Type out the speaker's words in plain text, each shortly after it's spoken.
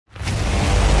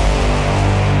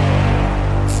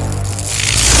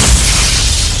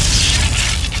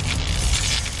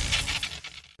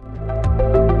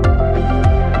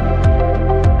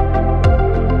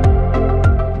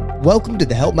Welcome to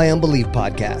the Help My Unbelief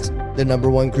podcast, the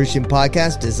 #1 Christian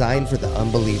podcast designed for the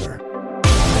unbeliever.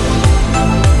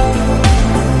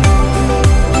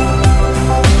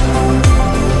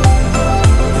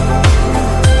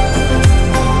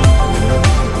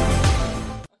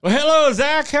 Well, hello,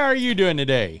 Zach. How are you doing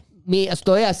today? Me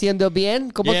estoy haciendo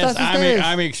bien. ¿Cómo Yes, estás ustedes?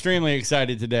 I'm extremely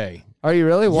excited today. Are you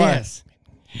really? Why? Yes.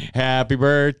 Happy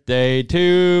birthday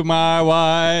to my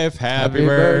wife. Happy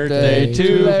birthday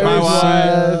to my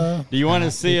wife. Do you want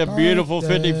to see a beautiful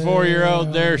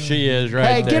 54-year-old? There she is right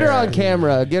there. Hey, get her on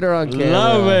camera. Get her on camera.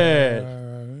 Love it.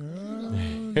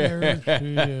 There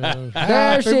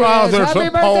she is. There's Happy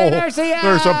a birthday, pole. Darcia.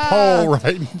 There's a pole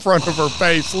right in front of her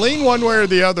face. Lean one way or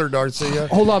the other, Darcia.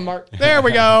 Hold on, Mark. There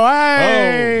we go.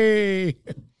 Hey.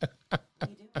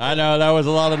 I know, that was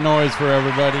a lot of noise for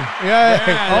everybody. Yeah.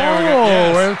 there we go.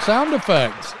 Yes. And sound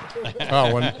effects.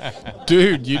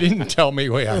 Dude, you didn't tell me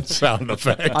we had sound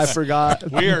effects. I forgot.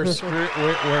 We're messed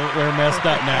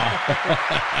up now.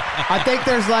 I think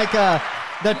there's like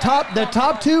the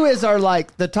top two is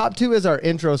our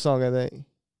intro song, I think.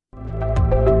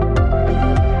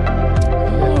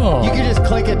 Oh. You can just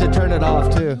click it to turn it off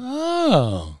too.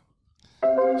 Oh.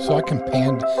 So I can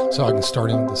start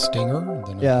in the stinger and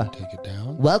then I can take it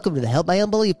down. Welcome to the Help My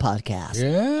Unbelief podcast.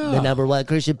 Yeah. The #1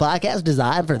 Christian podcast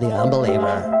designed for the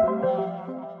unbeliever.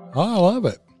 Oh, I love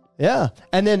it. Yeah.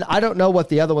 And then I don't know what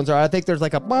the other ones are. I think there's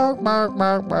like a bark, bark,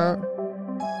 bark, bark.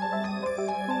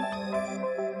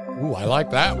 Ooh, I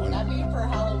like that one. That'd be for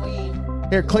Halloween.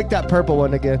 Here, click that purple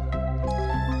one again.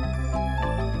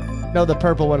 No, the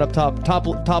purple one up top. Top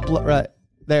right.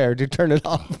 There, to turn it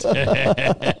off.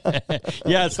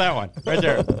 Yeah, it's that one right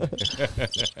there.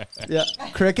 Yeah.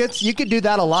 Crickets. You could do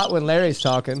that a lot when Larry's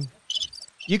talking.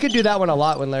 You could do that one a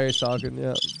lot when Larry's talking.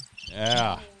 Yeah.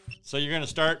 Yeah. So you're going to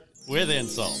start with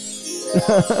insults.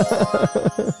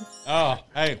 Oh,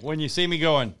 hey, when you see me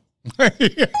going. That's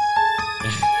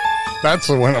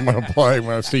the one I'm going to play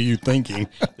when I see you thinking.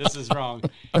 This is wrong.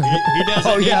 He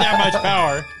doesn't need that much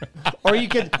power. Or you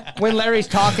could, when Larry's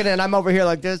talking and I'm over here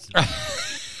like this.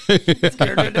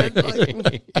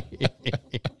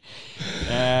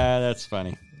 That's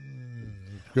funny.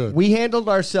 Good. We handled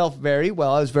ourselves very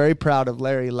well. I was very proud of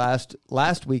Larry last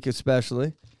week,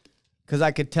 especially because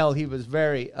I could tell he was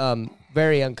very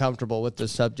uncomfortable with the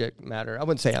subject matter. I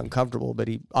wouldn't say uncomfortable, but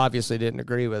he obviously didn't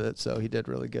agree with it. So he did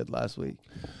really good last week.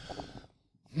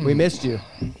 We missed you.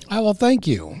 Oh, well, thank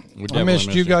you. I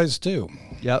missed you guys too.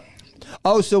 Yep.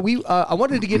 Oh, so I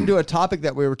wanted to get into a topic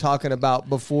that we were talking about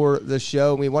before the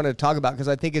show. And we wanted to talk about because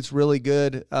I think it's really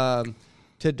good to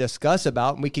discuss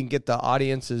about, and we can get the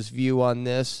audience's view on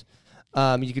this.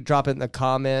 You can drop it in the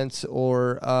comments,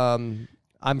 or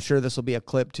I'm sure this will be a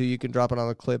clip too. You can drop it on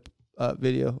the clip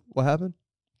video. What happened?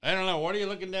 I don't know. What are you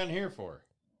looking down here for?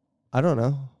 I don't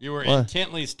know. You were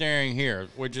intently staring here,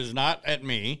 which is not at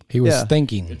me. He was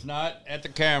thinking. It's not at the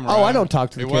camera. Oh, I don't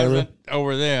talk to the camera. It wasn't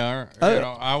over there.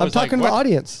 I'm talking to the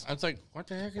audience. I was like, what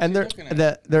the heck is and he looking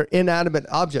at? they're inanimate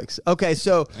objects. Okay,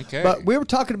 so but we were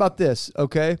talking about this.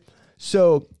 Okay,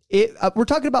 so we're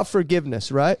talking about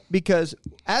forgiveness, right? Because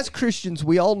as Christians,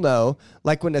 we all know,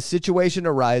 like when a situation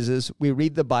arises, we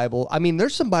read the Bible. I mean,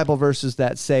 there's some Bible verses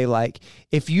that say, like,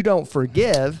 if you don't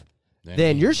forgive,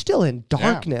 then you're still in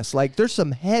darkness. Like there's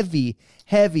some heavy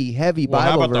Bible Well,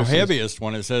 how about verses. the heaviest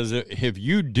one? It says, if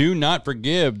you do not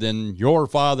forgive, then your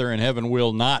Father in heaven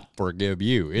will not forgive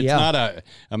you. It's not a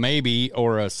maybe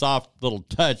or a soft little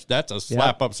touch. That's a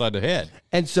slap upside the head.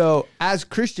 And so as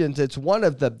Christians, it's one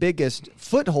of the biggest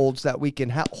footholds that we can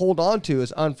hold on to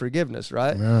is unforgiveness,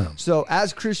 right? Yeah. So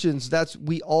as Christians,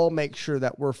 we all make sure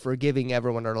that we're forgiving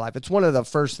everyone in our life. It's one of the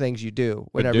first things you do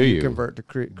whenever you convert to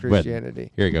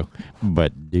Christianity. Here you go.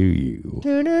 But do you?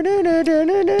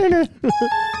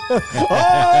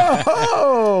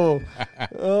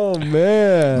 Oh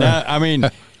man. Now, I mean,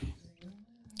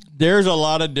 there's a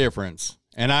lot of difference,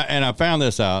 and I found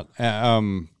this out.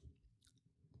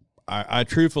 I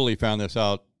truthfully found this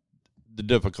out the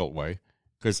difficult way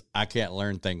because I can't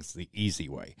learn things the easy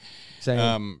way.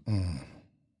 Same.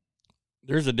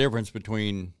 There's a difference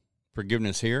between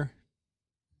forgiveness here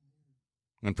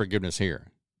and forgiveness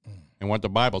here, and what the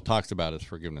Bible talks about is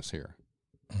forgiveness here.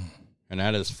 And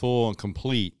that is full and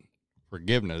complete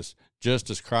forgiveness, just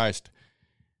as Christ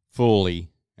fully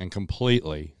and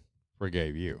completely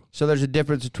forgave you. So there's a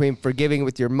difference between forgiving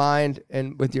with your mind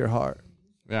and with your heart.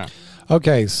 Yeah.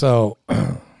 Okay, so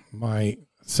my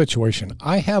situation.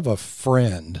 I have a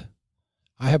friend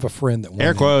that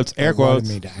wanted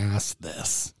me to ask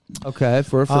this. Okay,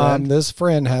 for a friend. This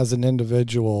friend has an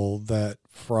individual that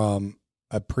from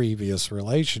a previous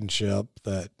relationship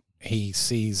that he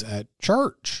sees at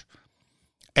church.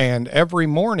 And every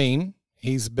morning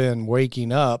he's been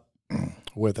waking up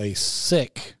with a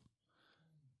sick,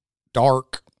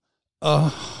 dark,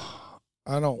 I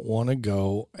don't want to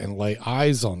go and lay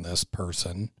eyes on this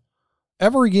person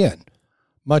ever again,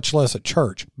 much less at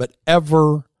church, but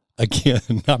ever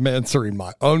again. I'm answering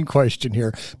my own question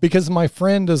here because my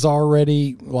friend is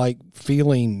already like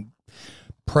feeling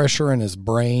pressure in his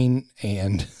brain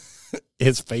and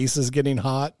his face is getting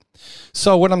hot.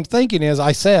 So what I'm thinking is,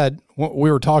 I said,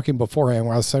 we were talking beforehand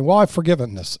where I was saying, well, I've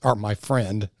forgiven this, or my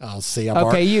friend. I'll see. I've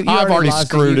already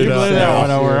screwed it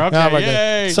up.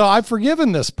 Okay, so I've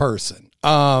forgiven this person.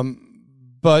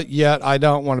 But yet I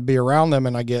don't want to be around them,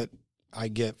 and I get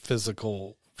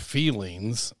physical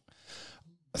feelings.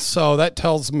 So that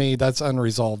tells me that's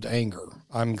unresolved anger.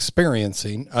 I'm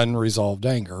experiencing unresolved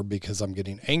anger because I'm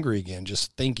getting angry again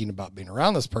just thinking about being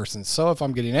around this person. So if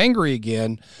I'm getting angry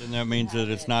again, then that means that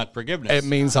it's not forgiveness. It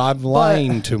means I'm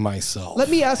lying to myself. Let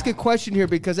me ask a question here,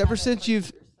 because ever since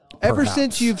you've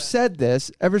said this,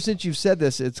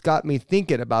 it's got me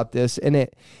thinking about this, and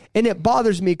it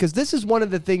bothers me, because this is one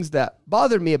of the things that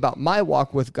bothered me about my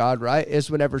walk with God, right? Is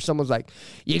whenever someone's like,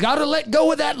 you got to let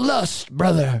go of that lust,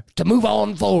 brother, to move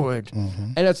on forward.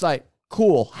 Mm-hmm. And it's like,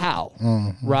 cool, how?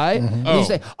 Mm-hmm. Right? Mm-hmm. Oh, you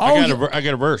say, I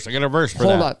got a verse for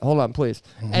that. Hold on, please.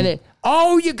 Mm-hmm.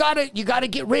 And you gotta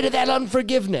get rid of that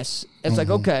unforgiveness. It's like,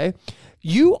 okay.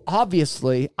 You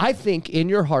obviously, I think in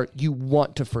your heart, you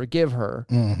want to forgive her,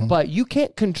 but you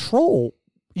can't control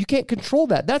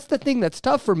that. That's the thing that's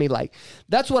tough for me. Like,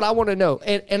 that's what I want to know.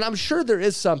 And I'm sure there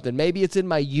is something. Maybe it's in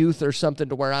my youth or something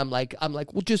to where I'm like,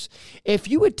 well, just, if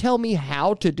you would tell me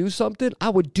how to do something, I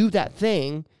would do that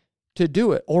thing to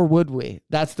do it. Or would we?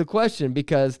 That's the question,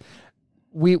 because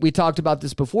we talked about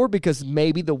this before, because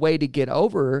maybe the way to get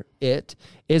over it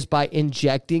is by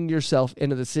injecting yourself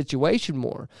into the situation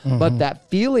more. Mm-hmm. But that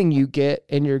feeling you get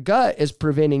in your gut is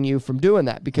preventing you from doing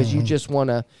that, because you just want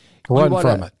to run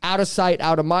from it. Out of sight,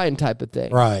 out of mind type of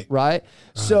thing. Right.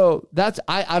 So that's,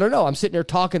 I don't know. I'm sitting there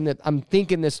I'm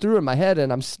thinking this through in my head,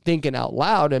 and I'm thinking out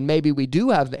loud, and maybe we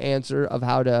do have the answer of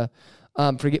how to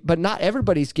forget, but not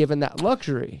everybody's given that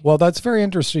luxury. Well, that's very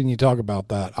interesting you talk about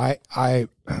that. I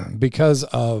because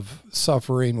of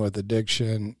suffering with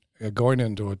addiction, going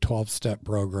into a 12-step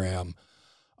program,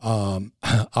 I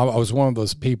was one of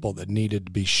those people that needed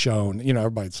to be shown,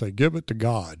 everybody'd say, give it to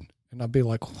God. And I'd be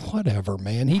like, whatever,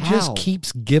 man. He just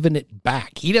keeps giving it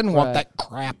back. He didn't want that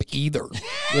crap either.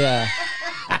 Yeah.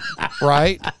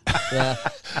 Right? Yeah.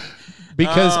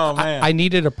 Because I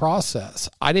needed a process.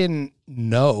 I didn't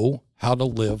know how to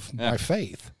live my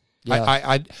faith.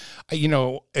 Yeah.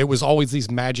 It was always these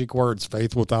magic words: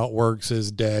 faith without works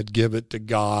is dead, give it to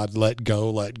God, let go,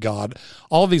 let God.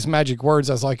 All these magic words.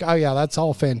 I was like, oh yeah, that's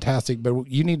all fantastic, but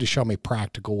you need to show me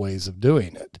practical ways of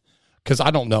doing it, because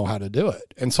I don't know how to do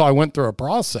it. And so I went through a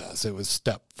process. It was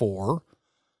step 4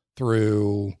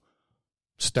 through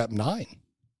step 9.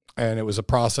 And it was a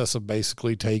process of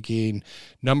basically taking,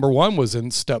 number 1 was in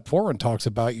step 4 and talks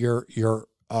about your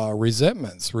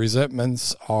resentments.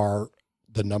 Resentments are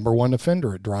the number 1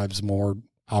 offender. It drives more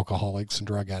alcoholics and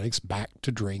drug addicts back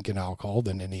to drink and alcohol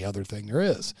than any other thing there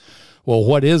is. Well,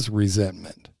 what is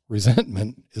resentment?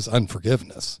 Resentment is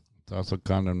unforgiveness. It's also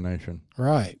condemnation.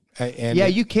 Right. And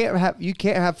you can't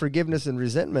have forgiveness and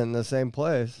resentment in the same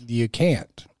place. You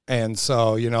can't. And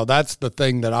so, that's the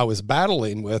thing that I was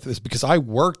battling with, is because I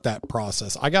worked that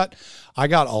process. I got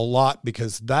a lot,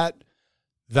 because that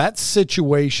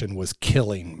situation was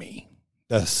killing me.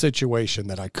 The situation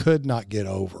that I could not get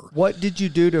over. What did you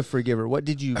do to forgive her? What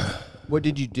did you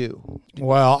do?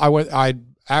 Well, I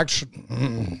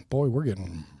actually, boy, we're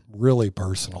getting really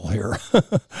personal here.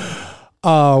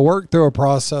 Worked through a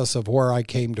process of where I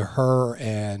came to her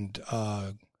and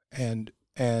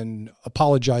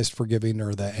apologized for giving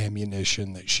her the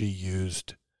ammunition that she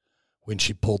used when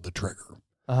she pulled the trigger.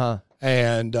 Uh-huh.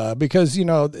 And because,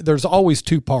 there's always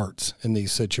 2 parts in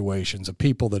these situations of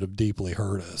people that have deeply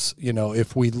hurt us.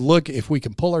 If we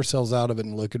can pull ourselves out of it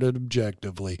and look at it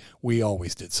objectively, we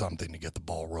always did something to get the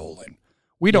ball rolling.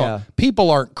 People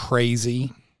aren't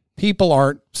crazy. People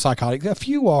aren't psychotic. A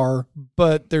few are,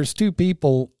 but there's 2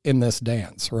 people in this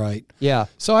dance, right? Yeah.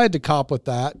 So I had to cop with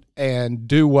that and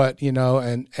do what,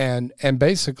 and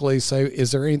basically say,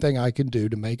 is there anything I can do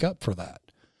to make up for that?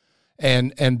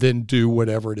 And then do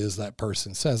whatever it is that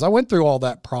person says. I went through all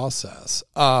that process.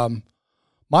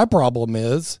 My problem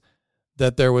is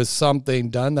that there was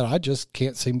something done that I just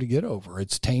can't seem to get over.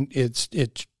 It's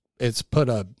put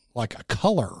a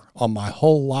color on my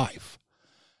whole life.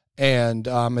 And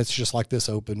it's just like this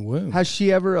open wound. Has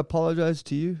she ever apologized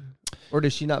to you? Or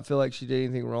does she not feel like she did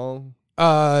anything wrong?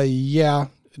 Yeah.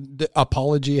 The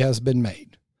apology has been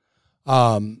made.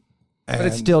 But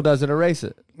it still doesn't erase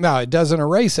it. No, it doesn't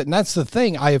erase it. And that's the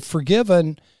thing. I have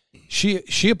forgiven.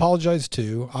 She apologized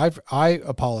too. I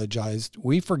apologized.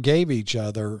 We forgave each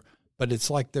other, but it's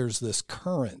like there's this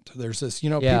current. There's this,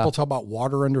 people talk about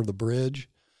water under the bridge.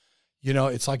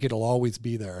 It's like it'll always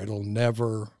be there. It'll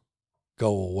never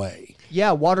go away.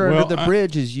 Yeah, water under the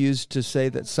bridge is used to say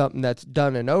that something that's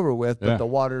done and over with, but the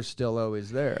water's still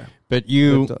always there. But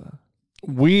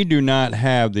we do not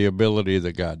have the ability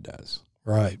that God does.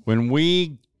 Right. When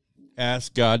we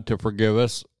ask God to forgive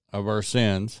us of our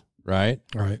sins, right?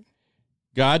 Right.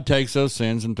 God takes those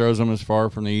sins and throws them as far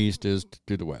from the east as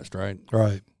to the west, right?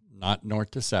 Right. Not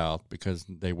north to south, because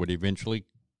they would eventually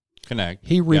connect.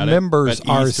 He remembers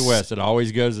our east to west. It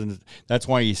always goes, and that's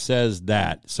why he says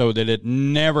that, so that it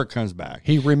never comes back.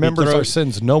 He remembers our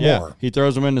sins no more. He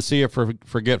throws them in the sea of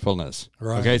forgetfulness.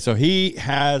 Right. Okay, so he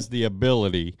has the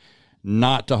ability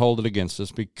not to hold it against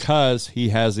us because he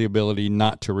has the ability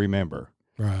not to remember.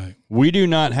 Right. We do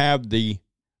not have the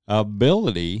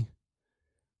ability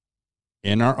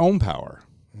in our own power,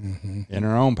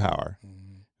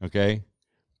 okay,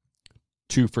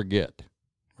 to forget.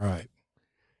 Right.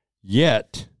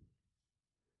 Yet,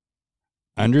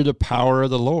 under the power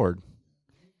of the Lord,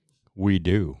 we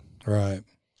do. Right.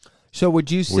 So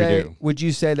would you say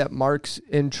that Mark's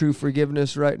in true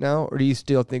forgiveness right now, or do you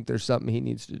still think there's something he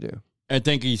needs to do? I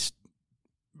think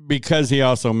because he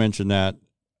also mentioned that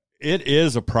it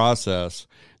is a process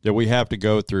that we have to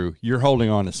go through. You're holding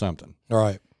on to something.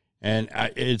 Right. And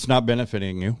it's not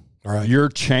benefiting you. Right. You're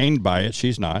chained by it.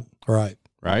 She's not. Right.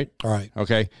 Right? Right.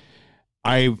 Okay.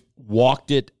 I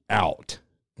walked it out.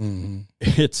 Mm-hmm.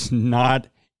 It's not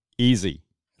easy.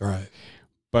 Right.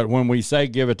 But when we say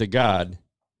give it to God,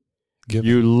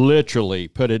 you literally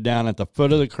put it down at the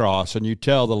foot of the cross and you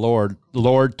tell the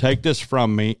Lord, take this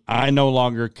from me. I no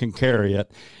longer can carry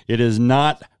it. It is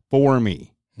not for me.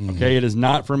 Okay, it is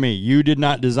not for me. You did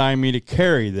not design me to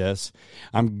carry this.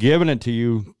 I'm giving it to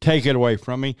you. Take it away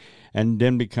from me, and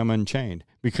then become unchained.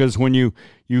 Because when you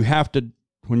set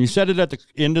it at the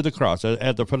end of the cross,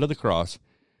 at the foot of the cross,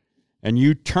 and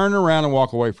you turn around and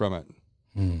walk away from it,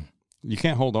 you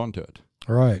can't hold on to it.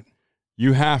 Right.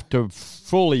 You have to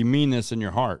fully mean this in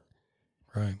your heart.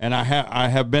 Right. And I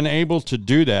have been able to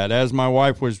do that. As my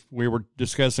wife we were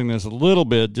discussing this a little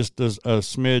bit, just as a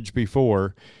smidge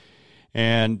before.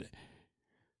 And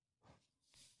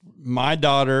my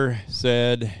daughter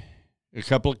said a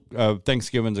couple of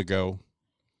Thanksgivings ago,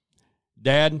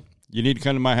 Dad, you need to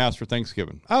come to my house for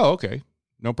Thanksgiving. Oh, okay.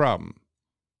 No problem.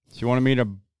 She wanted me to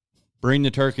bring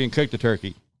the turkey and cook the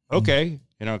turkey. Okay.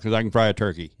 Because I can fry a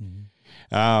turkey.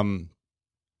 Sound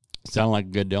like a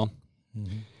good deal?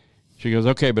 She goes,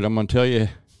 okay, but I'm going to tell you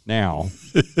now.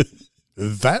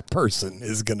 That person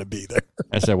is going to be there.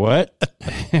 I said, what?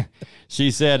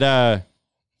 She said,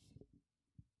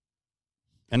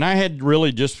 and I had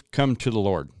really just come to the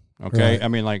Lord, okay? Right. I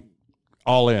mean, like,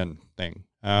 all in thing.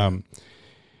 Dad,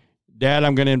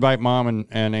 I'm going to invite Mom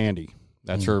and Andy.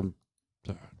 That's her.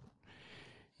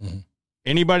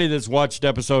 Anybody that's watched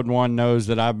episode 1 knows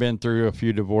that I've been through a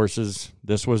few divorces.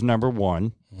 This was number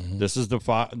 1. This is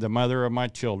the mother of my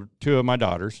children, 2 of my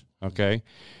daughters, okay?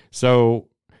 So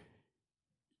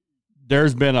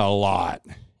there's been a lot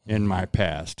in my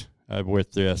past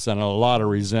with this, and a lot of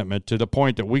resentment, to the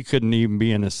point that we couldn't even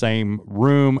be in the same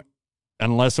room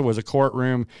unless it was a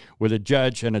courtroom with a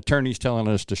judge and attorneys telling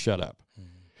us to shut up.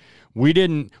 We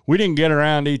didn't get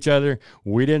around each other.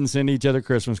 We didn't send each other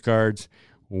Christmas cards.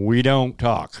 We don't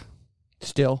talk.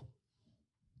 Still?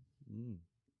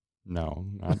 No,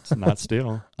 not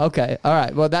still. Okay. All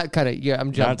right. Well, that kind of,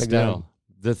 I'm jumping. Not still.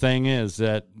 The thing is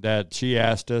that she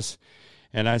asked us,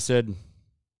 and I said,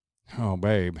 oh,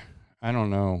 babe, I don't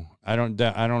know. I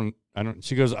don't.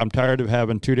 She goes, I'm tired of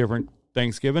having 2 different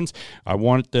Thanksgivings. I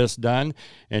want this done,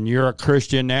 and you're a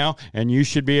Christian now, and you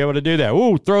should be able to do that.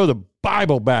 Ooh, throw the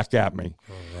Bible back at me.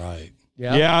 All right.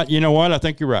 Yeah. Yeah, you know what? I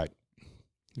think you're right.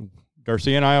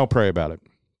 Darcy and I will pray about it.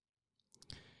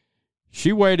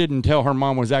 She waited until her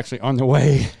mom was actually on the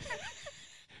way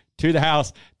to the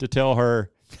house to tell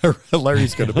her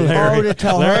Larry's going to be here. To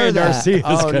tell Larry her and Darcy is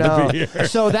going to be here.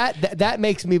 So that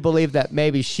makes me believe that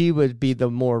maybe she would be the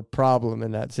more problem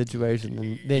in that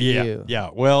situation than you. Yeah.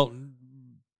 Well,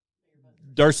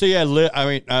 Darcy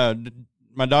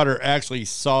my daughter actually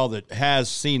has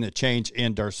seen the change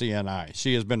in Darcy and I.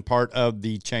 She has been part of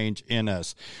the change in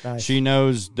us. Nice. She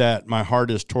knows that my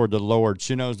heart is toward the Lord.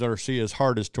 She knows Darcy's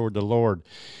heart is toward the Lord.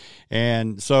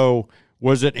 And so,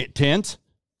 was it intense?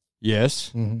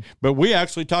 Yes. But we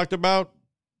actually talked about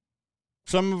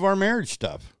some of our marriage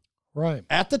stuff. Right.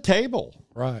 At the table.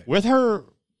 Right. With her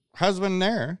husband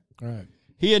there. Right.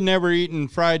 He had never eaten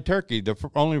fried turkey. The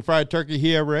only fried turkey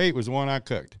he ever ate was the one I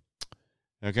cooked.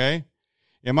 Okay?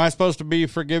 Am I supposed to be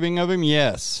forgiving of him?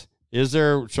 Yes. Is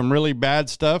there some really bad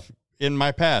stuff in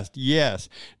my past? Yes.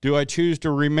 Do I choose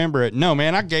to remember it? No,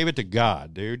 man, I gave it to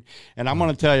God, dude. And I'm going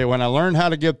to tell you, when I learned how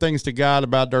to give things to God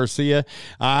about Darcia,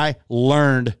 I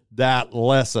learned that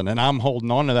lesson. And I'm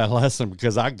holding on to that lesson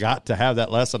because I got to have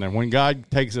that lesson. And when God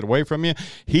takes it away from you,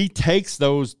 he takes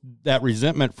that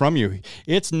resentment from you.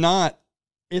 It's not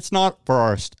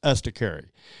for us to carry.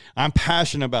 I'm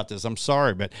passionate about this. I'm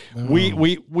sorry, but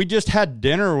we just had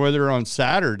dinner with her on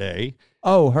Saturday.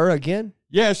 Oh, her again?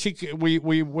 Yeah, we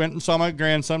went and saw my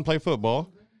grandson play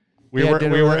football. We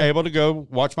were able to go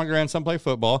watch my grandson play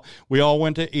football. We all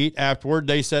went to eat afterward.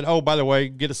 They said, "Oh, by the way,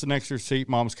 get us an extra seat.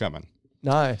 Mom's coming."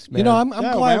 Nice, man. You know, I'm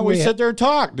glad we sit there and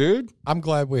talk, dude. I'm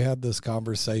glad we had this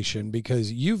conversation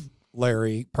because you've,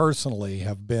 Larry, personally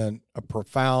have been a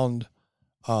profound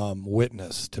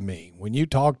witness to me. When you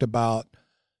talked about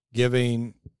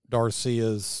giving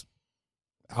Darcia's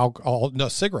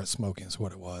cigarette smoking is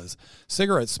what it was.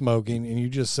 Cigarette smoking, and you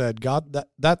just said, God,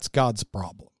 that's God's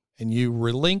problem. And you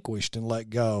relinquished and let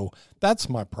go. That's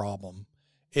my problem,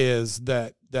 is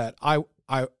that I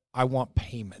want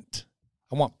payment.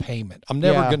 I want payment. I'm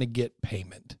never going to get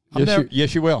payment.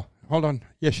 Yes, you will. Hold on.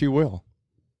 Yes, you will.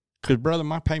 Because, brother,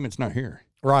 my payment's not here.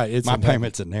 Right, it's my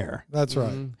payment's in there. That's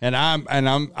right. And I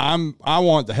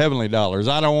want the heavenly dollars.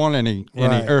 I don't want any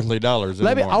earthly dollars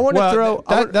anymore. I want to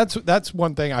throw that's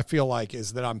one thing I feel like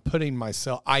is that I'm putting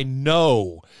myself. I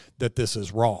know that this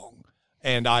is wrong,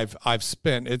 and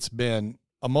it's been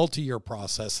a multi-year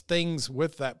process. Things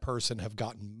with that person have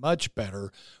gotten much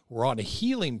better. We're on a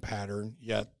healing pattern,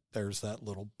 yet there's that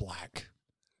little black.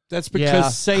 That's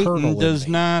because Satan does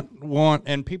not want,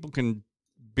 and people can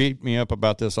beat me up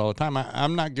about this all the time.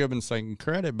 I'm not giving Satan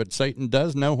credit, but Satan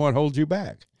does know what holds you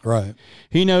back. Right.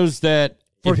 He knows that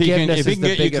if he can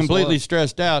get you completely one.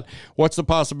 Stressed out, what's the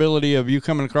possibility of you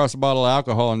coming across a bottle of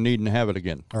alcohol and needing to have it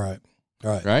again? All right.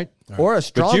 Right? Or a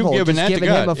stronghold. But you've given that to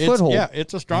God. Him a foothold.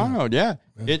 It's a stronghold. Yeah.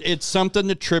 It's something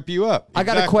to trip you up. I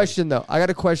got a question though.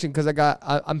 because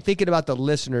I'm thinking about the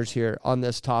listeners here on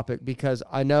this topic, because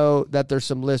I know that there's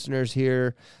some listeners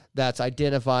here that's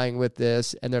identifying with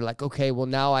this, and they're like, okay, well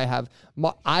now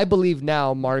I believe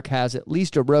now Mark has at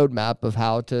least a roadmap of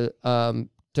how to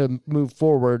move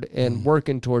forward and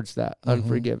working towards that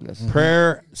unforgiveness.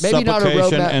 Prayer, maybe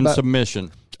supplication, and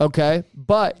submission. Okay,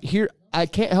 but here I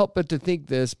can't help but to think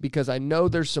this, because I know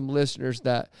there's some listeners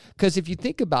because if you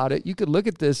think about it, you could look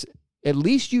at this, at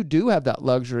least you do have that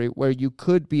luxury where you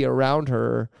could be around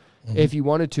her if you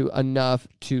wanted to, enough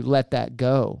to let that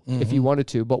go if you wanted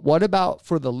to. But what about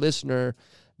for the listener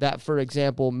that, for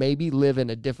example, maybe live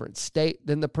in a different state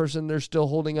than the person they're still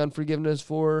holding unforgiveness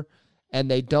for,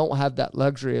 and they don't have that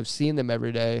luxury of seeing them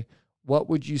every day? What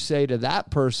would you say to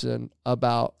that person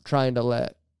about trying to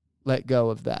let go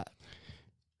of that?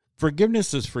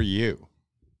 Forgiveness is for you.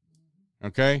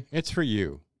 Okay? It's for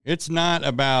you. It's not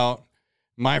about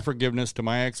my forgiveness to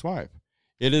my ex-wife.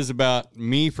 It is about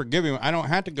me forgiving. I don't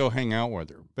have to go hang out with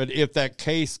her. But if that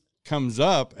case comes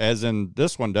up, as in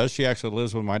this one does, she actually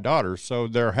lives with my daughter. So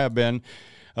there have been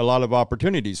a lot of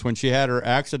opportunities. When she had her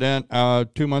accident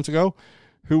 2 months ago,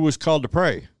 who was called to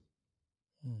pray?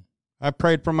 I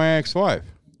prayed for my ex-wife.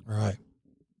 Right.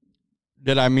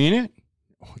 Did I mean it?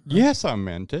 Yes, I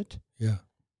meant it. Yeah.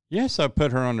 Yes, I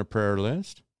put her on the prayer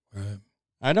list. Right.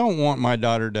 I don't want my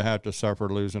daughter to have to suffer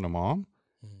losing a mom.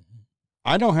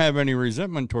 I don't have any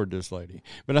resentment toward this lady.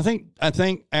 But I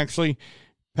think actually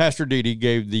Pastor Dede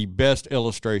gave the best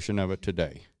illustration of it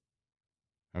today.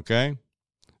 Okay?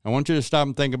 I want you to stop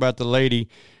and think about the lady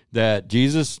that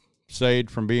Jesus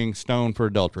saved from being stoned for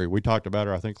adultery. We talked about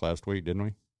her, I think, last week, didn't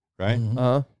we? Right?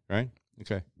 Uh-huh. Right?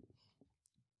 Okay.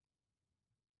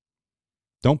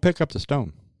 Don't pick up the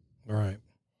stone. All right.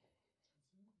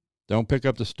 Don't pick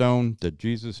up the stone that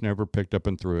Jesus never picked up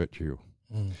and threw at you.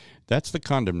 That's the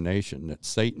condemnation that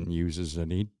Satan uses,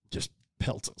 and he just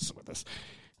pelts us with us.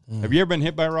 Have you ever been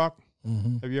hit by a rock?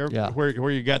 Have you ever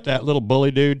where you got that little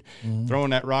bully dude throwing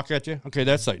that rock at you? Okay,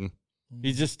 that's Satan.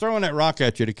 He's just throwing that rock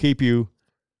at you to keep you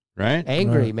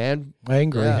angry, man.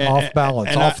 Angry, off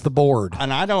balance, off the board.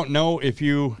 And I don't know if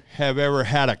you have ever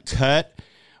had a cut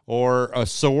or a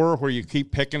sore where you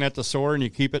keep picking at the sore and you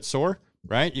keep it sore,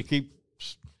 right? You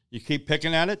keep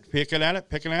picking at it.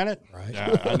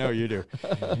 Right. I know you do.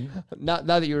 Now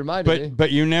that you reminded me.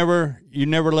 But you never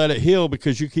let it heal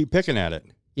because you keep picking at it.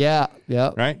 Yeah.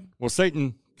 Right? Well,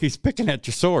 Satan keeps picking at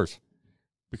your sores.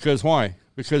 Because why?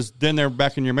 Because then they're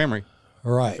back in your memory.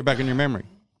 Right. They're back in your memory.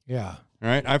 Yeah.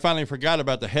 Right? I finally forgot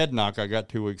about the head knock I got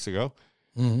 2 weeks ago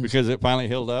because it finally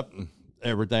healed up. And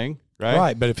everything, right?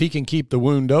 Right, but if he can keep the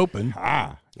wound open,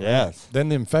 yes, then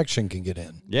the infection can get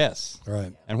in. yes,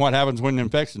 Right. And what happens when the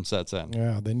infection sets in?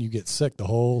 Yeah, then you get sick. The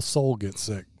whole soul gets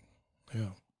sick. Yeah.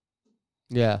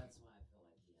 Yeah.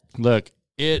 Look,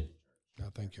 I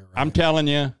think you're right. I'm telling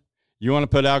you, you want to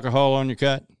put alcohol on your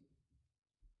cut?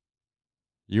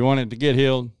 You want it to get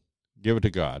healed? Give it to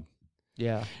God.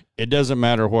 Yeah. It doesn't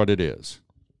matter what it is.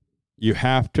 You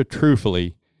have to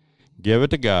truthfully give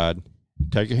it to God,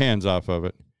 take your hands off of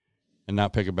it, and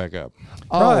not pick it back up.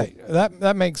 Right.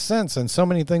 That makes sense. And so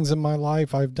many things in my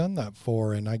life I've done that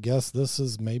for. And I guess this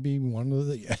is maybe one of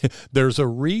the there's a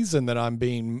reason that I'm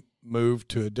being moved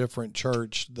to a different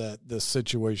church that this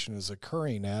situation is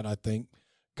occurring at. I think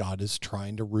God is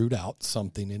trying to root out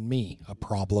something in me, a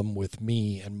problem with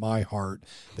me and my heart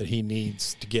that he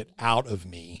needs to get out of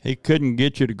me. He couldn't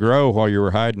get you to grow while you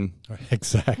were hiding.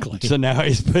 Exactly. So now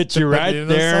he's put you right in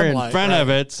the there in sunlight, front right. of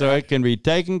it so it can be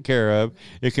taken care of.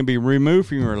 It can be removed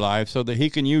from your life so that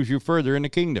he can use you further in the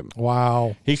kingdom.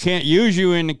 Wow. He can't use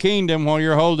you in the kingdom while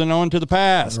you're holding on to the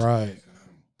past. Right.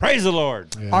 Praise the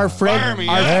Lord. Yeah. Our friend,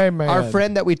 Amen. our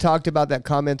friend that we talked about that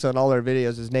comments on all our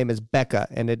videos, his name is Becca,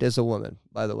 and it is a woman,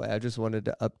 by the way. I just wanted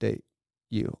to update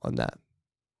you on that.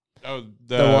 Oh,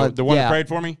 the one that prayed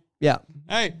for me? Yeah.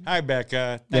 Hey, hi,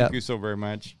 Becca. Thank you so very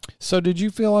much. So did you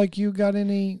feel like you got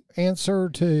any answer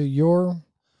to your,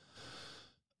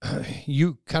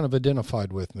 you kind of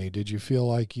identified with me. Did you feel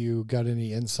like you got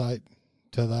any insight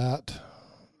to that,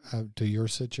 to your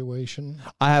situation?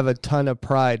 I have a ton of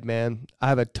pride, man. I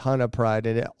have a ton of pride,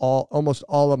 and almost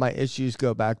all of my issues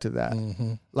go back to that.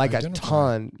 Mm-hmm. Like a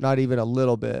ton, not even a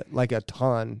little bit, like a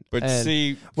ton. But and,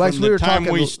 see, well, from we the were time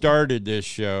talking, we started this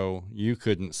show, you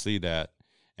couldn't see that.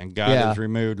 And God has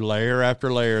removed layer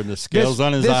after layer of the scales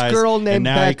on his eyes. Girl named and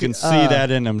now Beck, he can see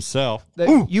that in himself.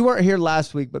 You weren't here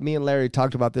last week, but me and Larry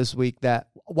talked about this week that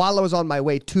while I was on my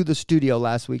way to the studio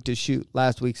last week to shoot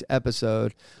last week's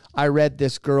episode, I read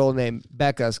this girl named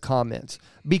Becca's comments.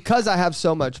 Because I have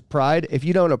so much pride, if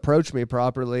you don't approach me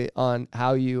properly on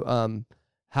how you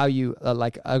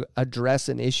address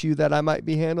an issue that I might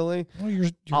be handling, well,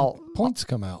 your points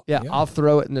come out. Yeah, I'll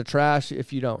throw it in the trash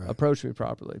if you don't approach me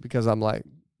properly, because I'm like,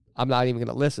 I'm not even going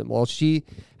to listen. Well, she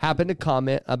happened to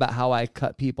comment about how I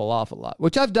cut people off a lot,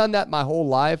 which I've done that my whole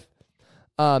life.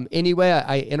 Anyway,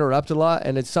 I interrupt a lot,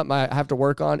 and it's something I have to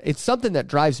work on. It's something that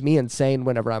drives me insane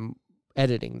whenever I'm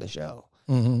editing the show.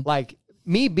 Mm-hmm. Like,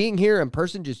 me being here in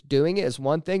person, just doing it is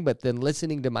one thing, but then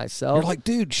listening to myself. You're like,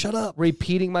 dude, shut up.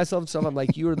 Repeating myself and stuff. I'm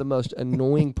like, you are the most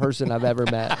annoying person I've ever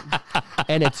met.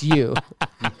 And it's you.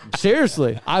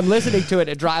 Seriously. I'm listening to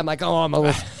it. I'm like, oh, I'm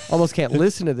almost can't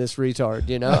listen to this retard,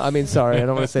 you know? I mean, sorry, I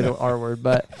don't want to say the R word,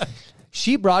 but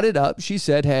she brought it up. She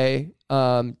said, hey,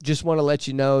 just want to let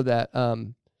you know that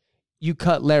you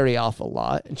cut Larry off a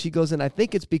lot. And she goes, and I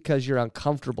think it's because you're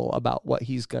uncomfortable about what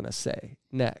he's going to say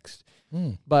next.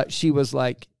 But she was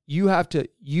like,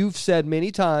 you've said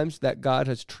many times that God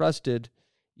has trusted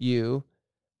you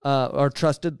or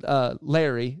trusted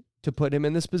Larry to put him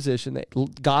in this position.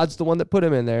 That God's the one that put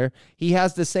him in there. He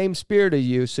has the same spirit as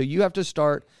you. So you have to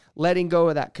start letting go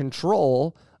of that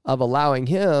control of allowing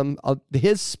him,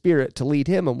 his spirit to lead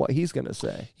him in what he's going to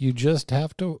say. You just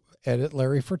have to edit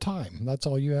Larry for time. That's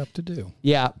all you have to do.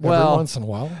 Yeah, well, every once in a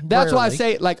while. That's why I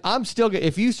say, like, I'm still good.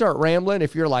 If you start rambling,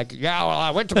 if you're like, yeah, well,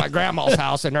 I went to my grandma's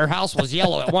house and her house was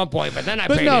yellow at one point, but then I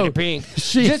painted it pink.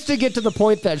 Just to get to the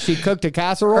point that she cooked a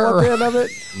casserole at the end of it.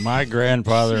 My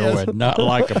grandfather would not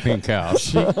like a pink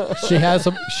house. She has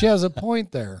a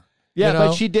point there. Yeah, you know?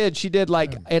 but she did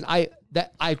like, and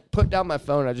I put down my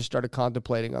phone. I just started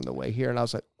contemplating on the way here, and I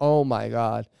was like, oh my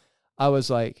God. I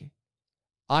was like,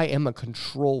 I am a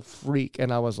control freak. And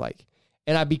I was like,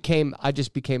 and I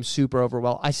just became super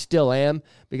overwhelmed. I still am,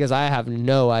 because I have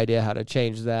no idea how to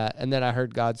change that. And then I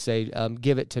heard God say,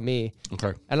 give it to me.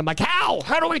 Okay. And I'm like, how?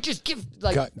 How do I just give,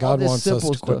 like, God wants us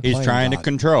to quit. He's trying to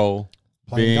control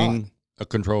being a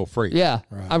control freak. Yeah.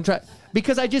 Right. I'm trying,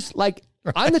 because I just like,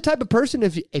 I'm the type of person,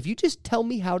 if you just tell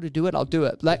me how to do it, I'll do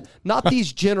it. Like, not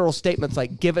these general statements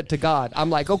like give it to God. I'm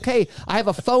like, okay, I have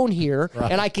a phone here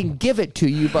and I can give it to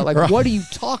you, but like, what are you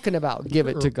talking about? Give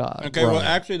it to God. Okay, well,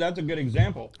 actually, that's a good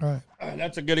example. Right.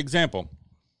 That's a good example.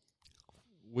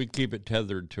 We keep it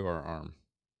tethered to our arm.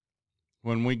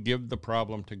 When we give the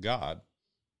problem to God,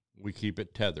 we keep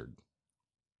it tethered.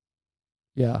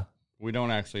 Yeah. We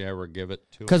don't actually ever give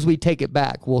it to him. Because we take it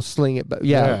back. We'll sling it back.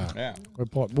 Yeah.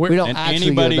 Good point. We don't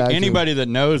actually give it back anybody that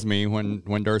knows me, when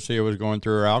Darcia was going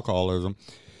through her alcoholism,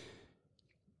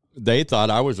 they thought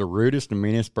I was the rudest and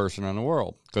meanest person in the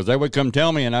world. Because they would come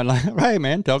tell me, and I'd like, hey,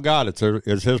 man, tell God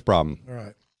it's his problem.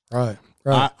 Right.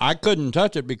 Right. I couldn't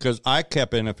touch it because I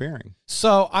kept interfering.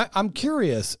 So I'm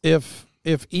curious if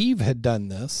Eve had done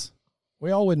this,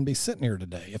 we all wouldn't be sitting here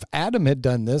today. If Adam had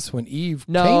done this when Eve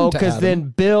came to Adam. No, because then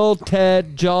Bill,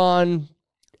 Ted, John,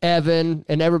 Evan,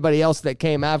 and everybody else that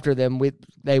came after them,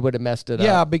 they would have messed it up.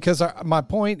 Yeah, because my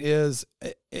point is,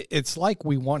 it's like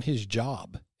we want his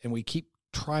job, and we keep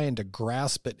trying to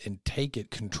grasp it and take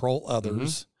it, control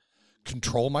others,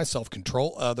 control myself,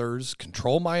 control others,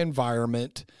 control my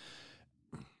environment.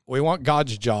 We want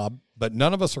God's job, but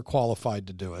none of us are qualified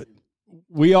to do it.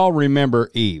 We all remember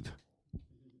Eve,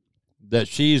 that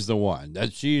she's the one.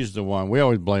 We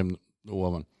always blame the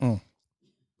woman.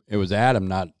 It was Adam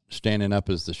not standing up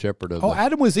as the shepherd of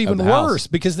Adam was even worse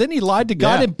because then he lied to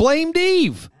God and blamed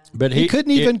Eve. But he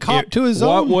couldn't even cop to his own.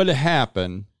 What would have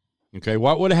happened,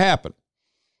 what would have happened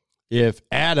if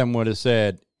Adam would have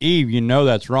said, Eve, you know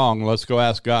that's wrong. Let's go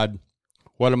ask God,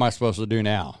 what am I supposed to do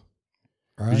now?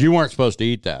 Because you weren't supposed to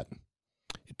eat that.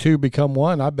 Two become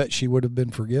one. I bet she would have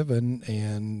been forgiven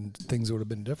and things would have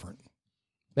been different.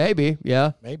 Maybe,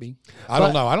 yeah. Maybe. I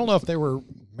don't know. I don't know if they were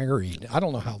married. I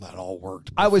don't know how that all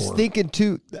worked before. I was thinking,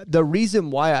 too, the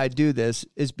reason why I do this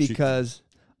is because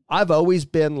I've always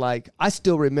been like, I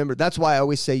still remember. That's why I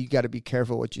always say you got to be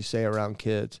careful what you say around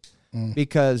kids.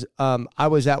 Because I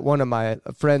was at one of my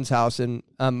friend's house, and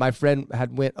my friend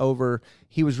had went over.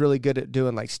 He was really good at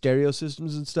doing like stereo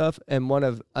systems and stuff, and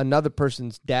another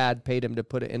person's dad paid him to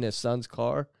put it in his son's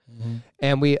car.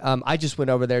 And I just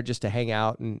went over there just to hang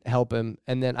out and help him,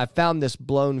 and then I found this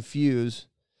blown fuse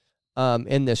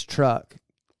in this truck,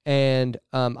 and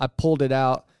I pulled it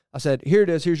out. I said, "Here it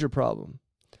is. Here's your problem."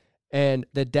 And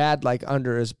the dad, like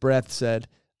under his breath, said,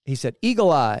 "Eagle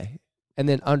eye." And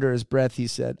then under his breath, he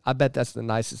said, "I bet that's the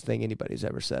nicest thing anybody's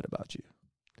ever said about you."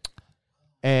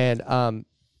 And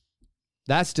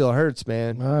that still hurts,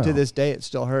 man. Wow. To this day, it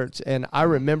still hurts. And I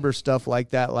remember stuff like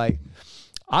that. Like,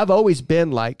 I've always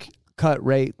been like cut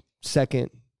rate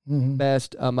second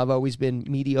best. I've always been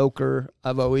mediocre.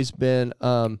 I've always been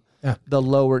the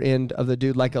lower end of the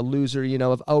dude, like a loser. You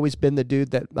know, I've always been the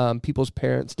dude that people's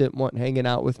parents didn't want hanging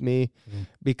out with me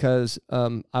because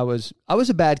I was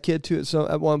a bad kid too. So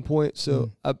at one point,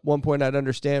 at one point I'd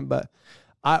understand, but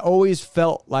I always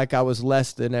felt like I was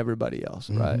less than everybody else,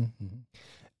 right?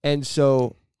 And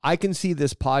so I can see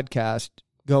this podcast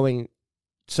going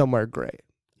somewhere great.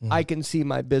 I can see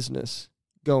my business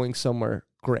going somewhere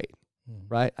great,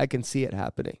 right? I can see it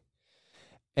happening.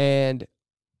 And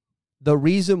the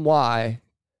reason why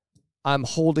I'm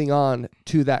holding on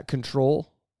to that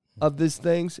control of these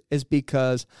things is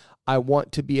because I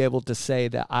want to be able to say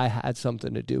that I had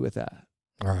something to do with that.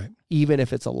 All right. Even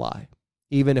if it's a lie,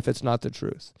 even if it's not the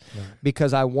truth. Right.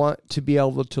 Because I want to be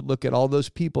able to look at all those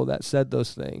people that said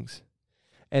those things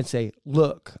and say,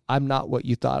 look, I'm not what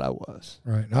you thought I was.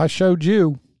 Right. I showed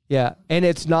you. Yeah, and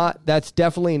that's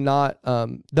definitely not,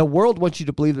 the world wants you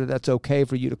to believe that that's okay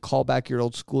for you to call back your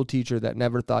old school teacher that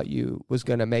never thought you was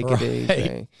going to make it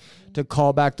anything, to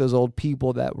call back those old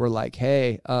people that were like,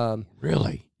 hey.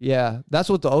 Really? Yeah, that's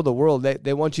what the world,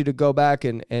 they want you to go back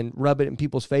and rub it in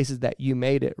people's faces that you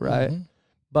made it, right?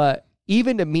 But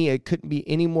even to me, it couldn't be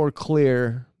any more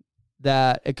clear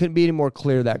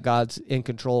that God's in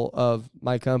control of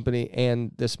my company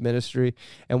and this ministry,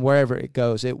 and wherever it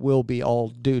goes, it will be all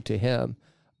due to him.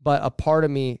 But a part of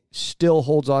me still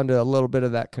holds on to a little bit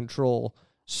of that control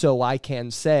so I can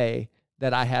say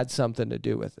that I had something to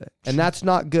do with it. And that's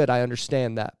not good. I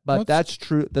understand that, but that's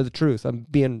true. The truth. I'm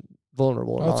being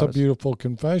vulnerable and honest. That's a beautiful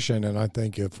confession. And I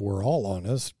think if we're all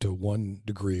honest to one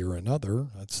degree or another,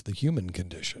 that's the human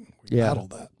condition. We battle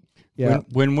that. Yeah.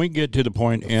 When we get to the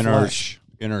point in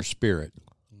our spirit,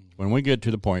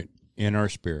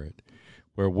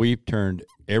 where we've turned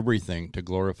everything to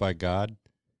glorify God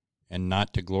and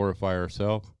not to glorify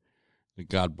ourselves,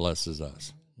 God blesses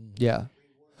us. Yeah.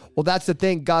 Well, that's the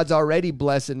thing. God's already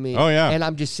blessing me. Oh, yeah. And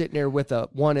I'm just sitting there with a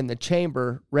one in the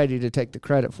chamber ready to take the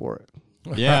credit for it.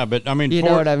 Yeah, but I mean, you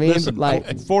know what I mean? Listen,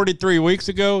 like 43 weeks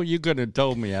ago, you could have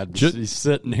told me I'd be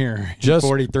sitting here just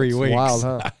 43 weeks. Wild,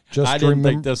 huh? I didn't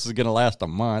think this was going to last a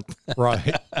month.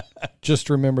 Right.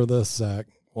 Just remember this, Zach.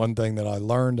 One thing that I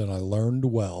learned, and I learned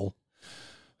well,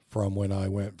 from when I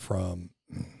went from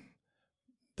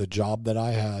the job that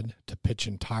I had to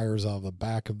pitching tires out of the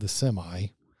back of the semi,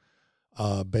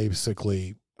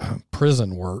 basically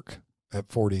prison work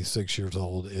at 46 years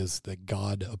old, is that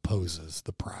God opposes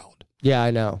the proud. Yeah,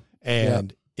 I know.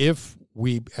 And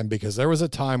because there was a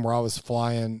time where I was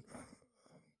flying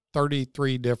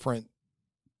 33 different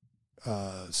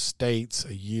states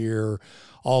a year,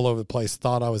 all over the place,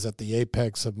 thought I was at the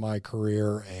apex of my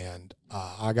career, and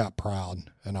I got proud,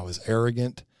 and I was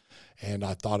arrogant, and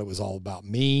I thought it was all about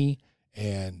me,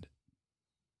 and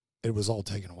it was all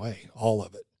taken away, all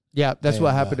of it. Yeah, that's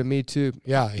what happened to me too.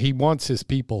 Yeah, he wants his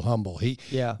people humble.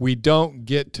 We don't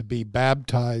get to be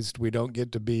baptized. We don't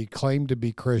get to be claimed to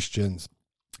be Christians,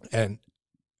 and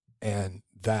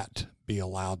that be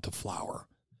allowed to flower.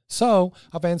 So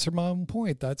I've answered my own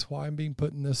point. That's why I'm being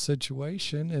put in this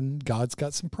situation, and God's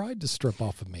got some pride to strip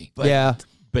off of me.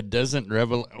 But doesn't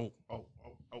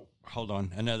hold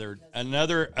on. Another.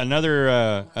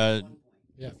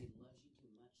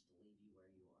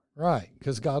 Right,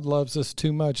 because God loves us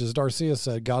too much. As Darcia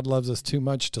said, God loves us too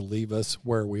much to leave us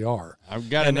where we are. I've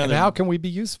got and how can we be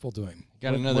useful to him?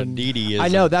 Got another DD. I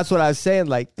know, that's what I was saying.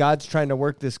 Like, God's trying to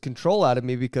work this control out of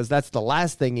me, because that's the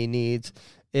last thing he needs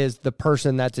is the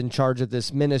person that's in charge of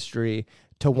this ministry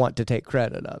to want to take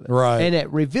credit of it. Right. And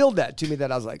it revealed that to me,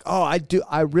 that I was like, oh,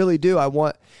 I really do. I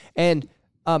want, and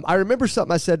I remember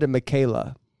something I said to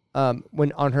Michaela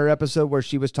when on her episode where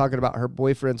she was talking about her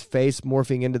boyfriend's face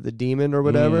morphing into the demon or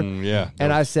whatever.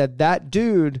 And I said, that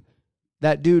dude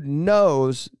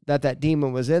knows that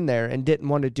demon was in there and didn't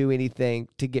want to do anything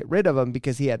to get rid of him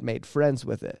because he had made friends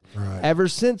with it. Right. Ever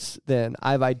since then,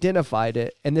 I've identified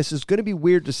it, and this is going to be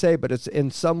weird to say, but it's in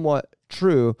somewhat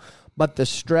true, but the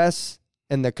stress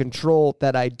and the control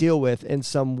that I deal with in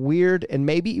some weird and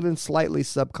maybe even slightly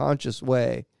subconscious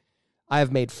way, I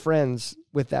have made friends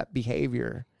with that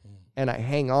behavior, and I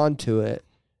hang on to it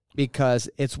because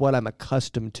it's what I'm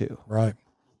accustomed to. Right.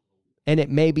 And it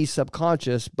may be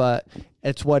subconscious, but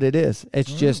it's what it is.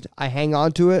 It's just I hang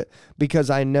on to it because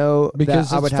I know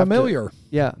because that I would it's have familiar.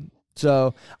 Yeah.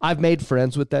 So I've made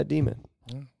friends with that demon.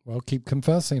 Well, keep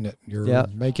confessing it. You're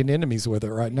making enemies with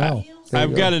it right now.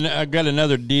 I've got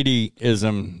another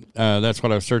DD-ism. That's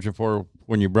what I was searching for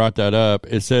when you brought that up.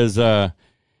 It says,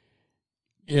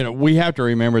 we have to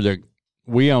remember that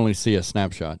we only see a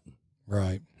snapshot.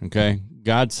 Right. Okay.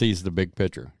 God sees the big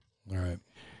picture. All right.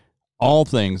 All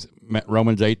things,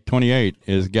 Romans 8:28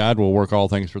 is God will work all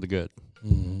things for the good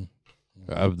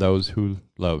of those who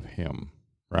love him.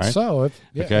 Right. So,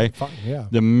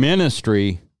 the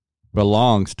ministry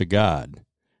belongs to God,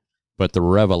 but the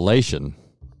revelation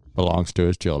belongs to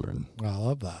his children. I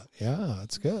love that. Yeah,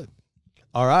 that's good.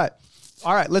 All right.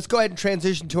 Let's go ahead and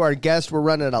transition to our guest. We're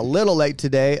running a little late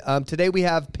today. Today we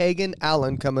have Pagan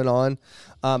Allen coming on.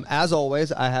 As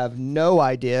always, I have no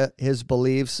idea his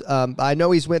beliefs. I know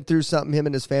he's went through something. Him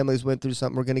and his families went through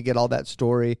something. We're going to get all that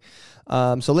story.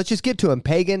 So let's just get to him.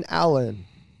 Pagan Allen.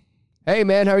 Hey,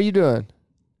 man, how are you doing?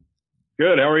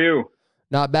 Good. How are you?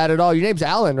 Not bad at all. Your name's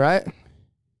Allen, right?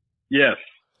 Yes.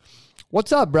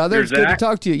 What's up, brother? It's good to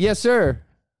talk to you. Yes, sir.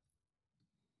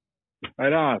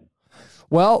 Right on.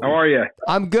 Well, how are you?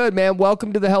 I'm good, man.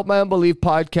 Welcome to the Help My Unbelief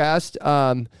podcast.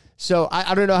 So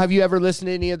I don't know. Have you ever listened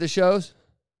to any of the shows?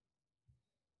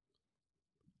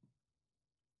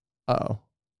 Uh-oh.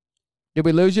 Did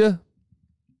we lose you?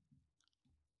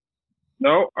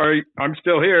 No, I'm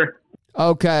still here.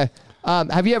 Okay.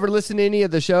 Have you ever listened to any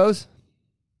of the shows?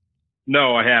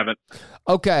 No, I haven't.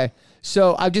 Okay.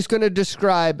 So I'm just going to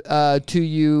describe to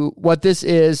you what this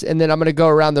is, and then I'm going to go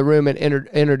around the room and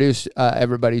introduce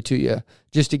everybody to you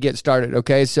just to get started.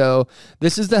 Okay. So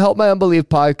this is the Help My Unbelief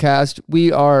podcast.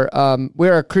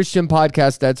 we're a Christian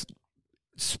podcast that's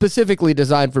specifically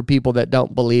designed for people that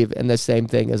don't believe in the same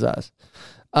thing as us.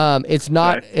 It's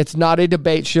not a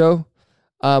debate show.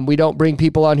 We don't bring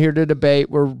people on here to debate.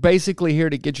 We're basically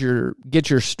here to get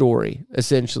your story,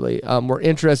 essentially. We're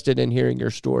interested in hearing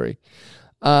your story.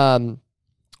 We're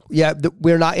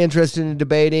not interested in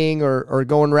debating or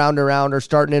going round and round or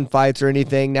starting in fights or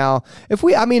anything. Now,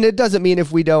 it doesn't mean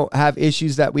if we don't have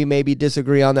issues that we maybe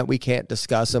disagree on that we can't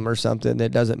discuss them or something.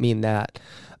 That doesn't mean that.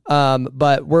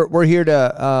 But we're here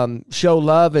to show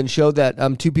love and show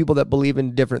that two people that believe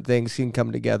in different things can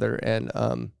come together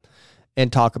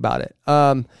and talk about it.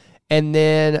 And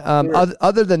then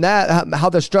other than that, how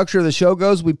the structure of the show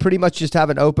goes, we pretty much just have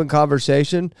an open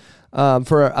conversation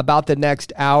for about the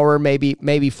next hour,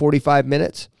 maybe 45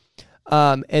 minutes.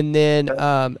 And then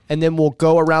we'll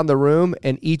go around the room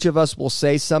and each of us will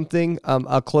say something,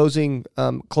 a closing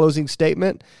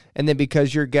statement. And then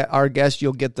because you're our guest,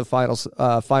 you'll get the final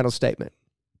statement.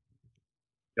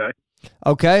 Okay.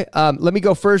 Okay. Let me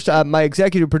go first. My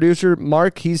executive producer,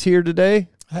 Mark, he's here today.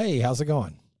 Hey, how's it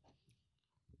going?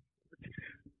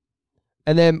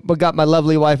 And then we got my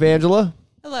lovely wife, Angela.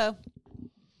 Hello.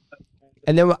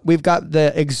 And then we've got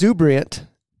the exuberant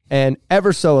and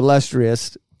ever so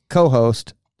illustrious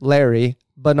co-host, Larry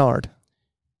Bernard.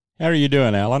 How are you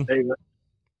doing, Alan? Hey,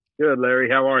 good, Larry.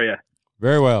 How are you?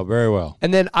 Very well, very well.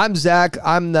 And then I'm Zach.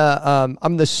 I'm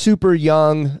the super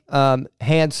young,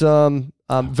 handsome,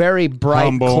 Very bright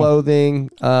Humble. clothing,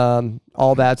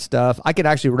 all that stuff. I can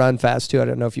actually run fast too. I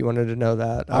don't know if you wanted to know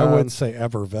that. I would say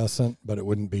effervescent, but it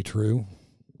wouldn't be true.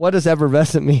 What does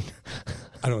effervescent mean?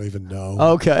 I don't even know.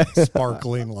 Okay.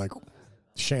 Sparkling like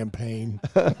champagne.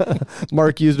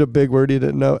 Mark used a big word he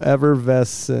didn't know.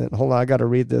 Effervescent. Hold on, I got to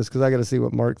read this because I got to see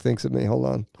what Mark thinks of me. Hold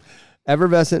on.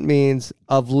 Effervescent means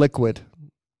of liquid,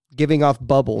 giving off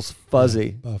bubbles,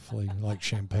 fuzzy. Buffling like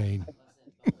champagne.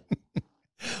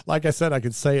 Like I said, I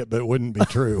could say it, but it wouldn't be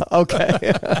true. Okay.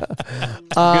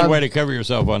 Good way to cover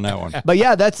yourself on that one. But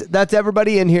yeah, that's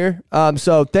everybody in here.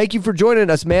 So thank you for joining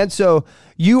us, man. So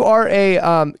you are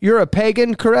you're a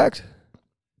pagan, correct?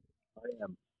 I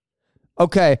am.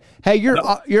 Okay. Hey, your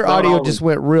audio just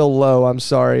went real low. I'm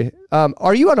sorry.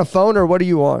 Are you on a phone or what are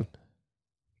you on?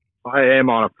 I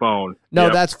am on a phone. No,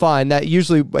 Yep. that's fine.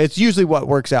 It's usually what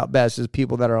works out best is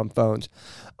people that are on phones.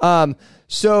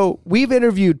 So we've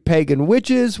interviewed pagan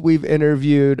witches, we've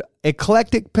interviewed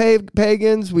eclectic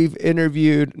pagans, we've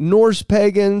interviewed Norse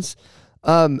pagans.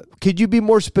 Could you be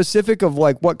more specific of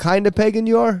like what kind of pagan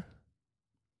you are?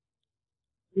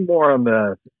 More on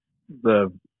the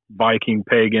Viking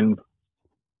pagan,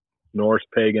 Norse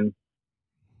pagan.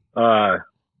 I've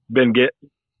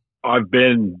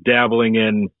been dabbling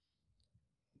in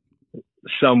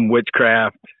some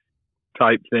witchcraft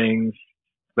type things,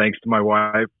 thanks to my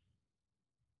wife.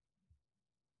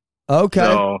 Okay.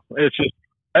 So it's just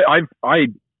I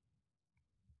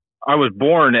was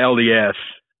born LDS,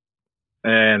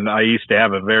 and I used to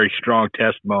have a very strong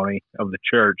testimony of the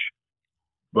church,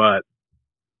 but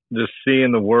just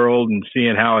seeing the world and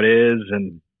seeing how it is,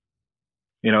 and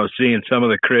seeing some of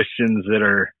the Christians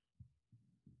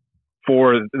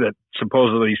that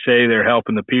supposedly say they're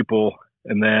helping the people,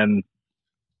 and then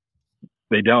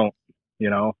they don't.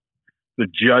 The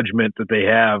judgment that they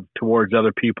have towards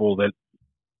other people that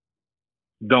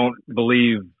don't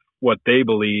believe what they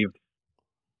believe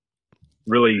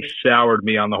really soured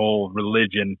me on the whole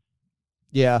religion.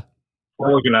 Yeah.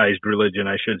 Organized religion,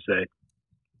 I should say.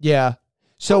 Yeah.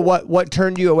 So what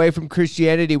turned you away from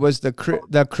Christianity was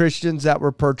the Christians that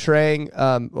were portraying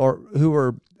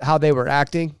or how they were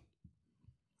acting?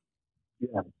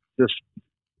 Yeah. Just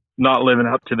not living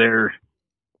up to their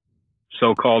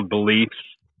so-called beliefs.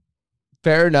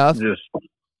 Fair enough.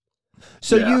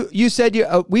 So Yeah. you said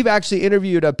we've actually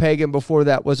interviewed a pagan before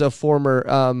that was a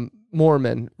former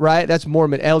Mormon, right? That's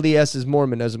Mormon. LDS is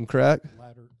Mormonism, correct?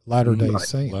 Latter-day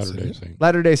Saints. Latter-day Saints.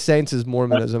 Latter-day Saints is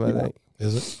Mormonism, I think.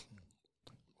 Is it?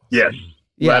 Yes.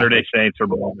 Yeah. Latter-day Saints are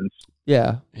Mormons.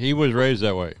 Yeah. He was raised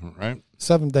that way, right?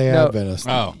 Seventh-day No. Adventist.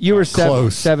 Oh. You were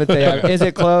Close. Seventh Day. Is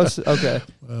it close? Okay.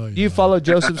 Well, Do you follow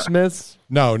Joseph Smith's?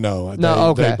 No.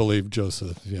 Okay. They believe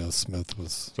Joseph Smith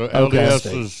was. So Okay. LDS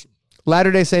is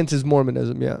Latter-day Saints is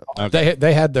Mormonism, yeah. okay.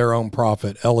 They had their own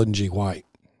prophet, Ellen G. White.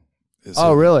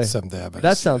 Oh, really? Seventh-day Adventist.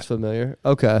 That sounds familiar.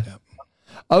 Okay. Yep.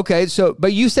 Okay, so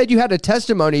but you said you had a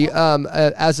testimony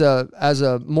as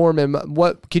a Mormon.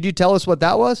 What could you tell us what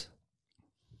that was?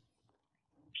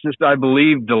 It's just I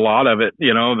believed a lot of it.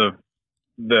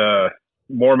 The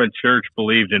Mormon Church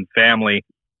believed in family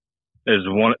as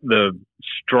the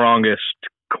strongest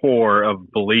core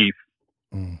of belief.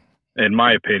 Mm. In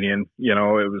my opinion, it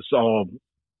was all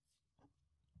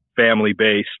family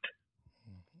based,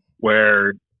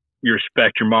 where you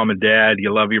respect your mom and dad,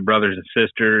 you love your brothers and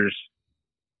sisters.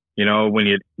 When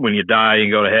you die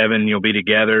and go to heaven, you'll be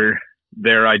together.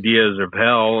 Their ideas of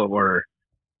hell, or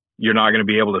you're not going to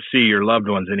be able to see your loved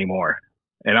ones anymore.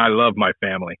 And I love my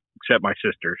family, except my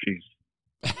sister. She's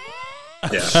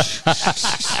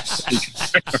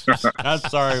I'm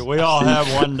sorry. We all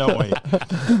have one, don't we?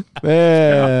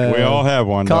 Man, We all have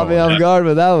one. caught me don't we? off guard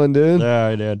with that one, dude. Yeah,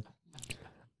 I did.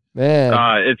 Man,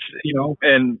 it's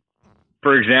and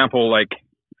for example, like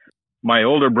my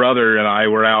older brother and I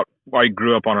were out. I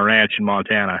grew up on a ranch in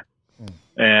Montana,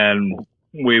 and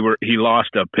he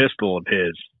lost a pistol of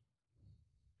his,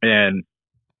 and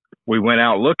we went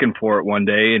out looking for it one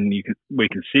day, and we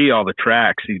can see all the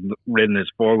tracks. He'd ridden his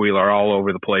 4-wheeler all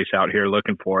over the place out here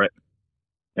looking for it,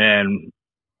 and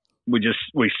we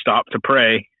stopped to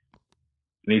pray,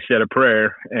 and he said a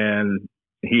prayer, and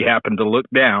he happened to look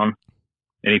down,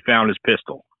 and he found his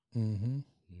pistol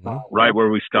right where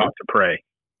we stopped to pray.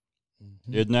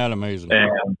 Isn't that amazing?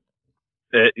 And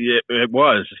it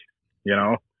was,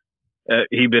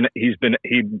 he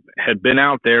had been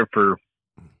out there for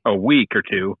a week or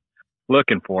two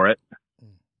looking for it,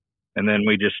 and then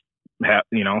we just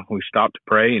we stopped to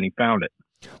pray, and he found it.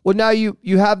 well, now you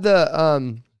have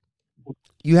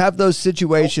you have those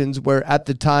situations where at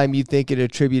the time you think it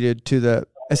attributed to the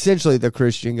essentially the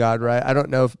Christian God, right? I don't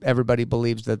know if everybody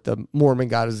believes that the Mormon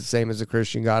God is the same as the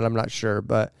Christian God. I'm not sure.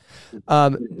 But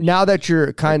now that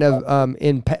you're kind of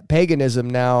in paganism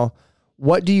now,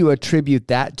 what do you attribute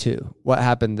that to? What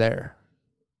happened there?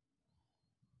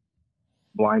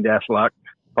 Blind ass luck.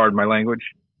 Pardon my language.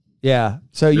 Yeah.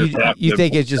 So you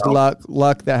think it's just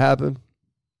luck that happened?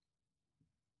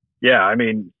 Yeah. I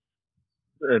mean,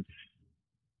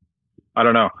 I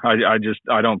don't know.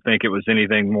 I don't think it was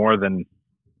anything more than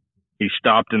he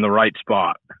stopped in the right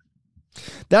spot.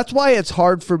 That's why it's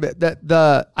hard for me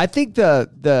I think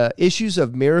the issues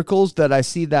of miracles that I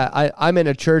see that I'm in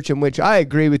a church in which I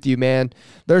agree with you, man.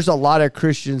 There's a lot of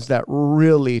Christians that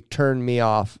really turn me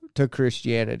off to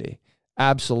Christianity.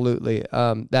 Absolutely.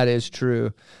 That is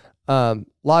true.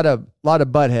 Lot of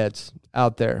buttheads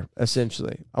out there,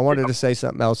 essentially. I wanted to say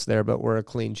something else there, but we're a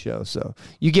clean show. So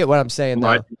you get what I'm saying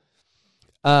though.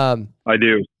 I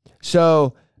do.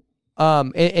 So,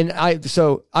 I'm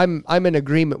in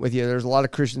agreement with you. There's a lot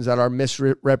of Christians that are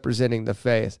misrepresenting the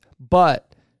faith,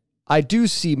 but I do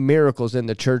see miracles in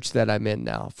the church that I'm in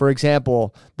now. For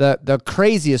example, the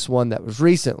craziest one that was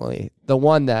recently, the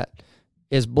one that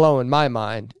is blowing my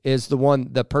mind, is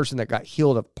the person that got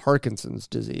healed of Parkinson's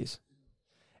disease.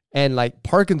 And like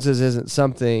Parkinson's isn't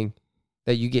something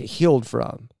that you get healed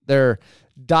from. They're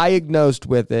diagnosed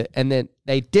with it, and then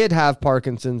they did have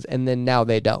Parkinson's, and then now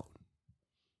they don't.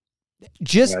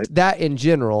 Just right. That in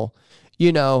general,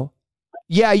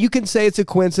 yeah, you can say it's a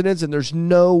coincidence, and there's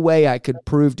no way I could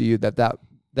prove to you that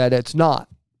it's not,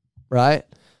 right?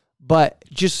 But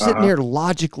just sitting here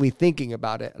logically thinking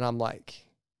about it, and I'm like,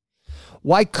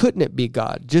 why couldn't it be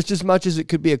God? Just as much as it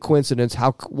could be a coincidence,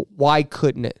 why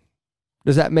couldn't it?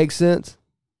 Does that make sense?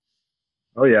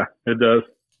 Oh yeah, it does.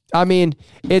 I mean,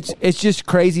 it's just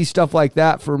crazy stuff like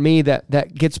that for me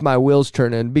that gets my wheels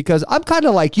turning, because I'm kind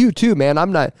of like you too, man.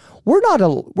 We're not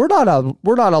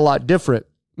a lot different,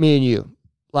 me and you.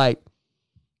 Like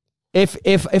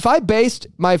if I based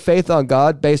my faith on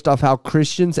God based off how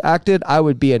Christians acted, I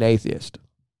would be an atheist.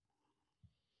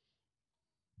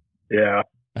 Yeah.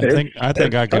 I think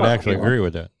I could actually agree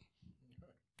with that.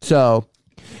 So,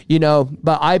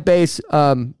 but I base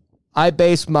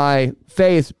my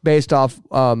faith based off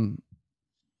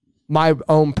my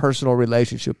own personal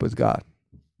relationship with God.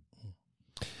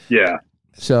 Yeah.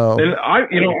 So, and I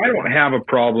don't have a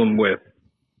problem with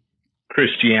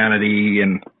Christianity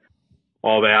and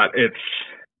all that.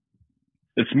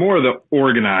 It's more the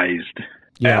organized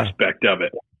aspect of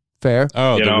it. Fair.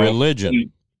 Oh, the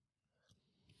religion.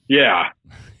 Yeah.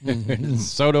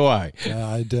 So do I. Yeah,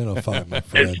 I identify, my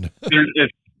friend.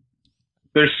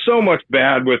 There's so much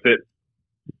bad with it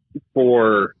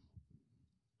for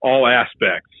all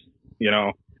aspects,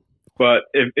 but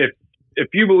if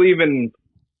you believe in,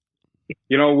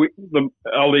 the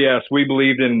LDS, we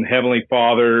believed in Heavenly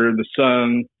Father, the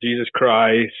Son, Jesus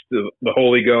Christ, the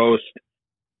Holy Ghost,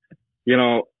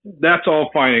 that's all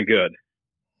fine and good.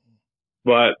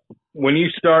 But when you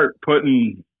start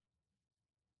putting,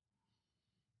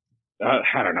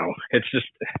 I don't know, it's just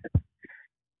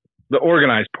the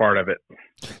organized part of it.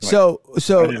 So I just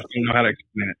don't know how to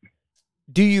explain it.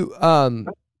 Do you how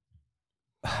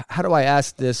do I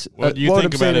ask this? Well, you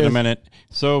think about it a minute.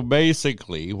 So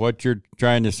basically what you're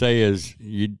trying to say is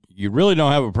you really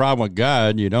don't have a problem with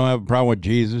God, you don't have a problem with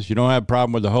Jesus, you don't have a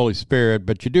problem with the Holy Spirit,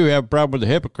 but you do have a problem with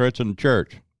the hypocrites in the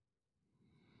church.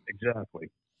 Exactly.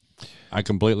 I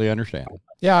completely understand.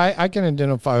 Yeah, I can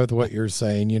identify with what you're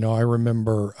saying. I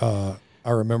remember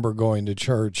going to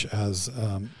church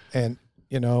and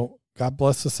God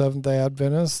bless the Seventh-day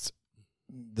Adventists.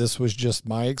 This was just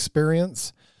my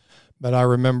experience, but I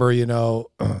remember,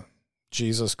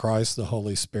 Jesus Christ, the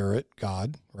Holy Spirit,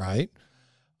 God, right?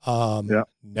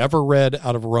 Never read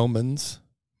out of Romans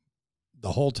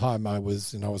the whole time I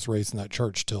was raised in that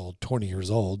church till 20 years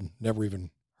old. Never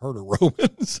even heard of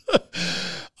Romans.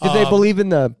 Did they believe in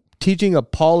the teaching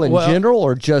of Paul in general,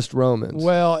 or just Romans?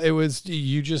 Well, it was,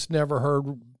 you just never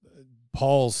heard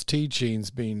Paul's teachings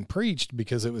being preached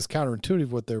because it was counterintuitive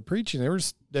what they were preaching.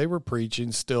 They were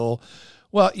preaching still.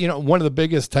 Well, one of the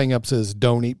biggest hang-ups is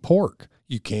don't eat pork.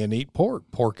 You can't eat pork.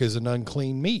 Pork is an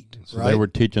unclean meat. So right? They were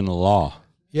teaching the law.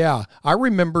 Yeah. I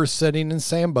remember sitting in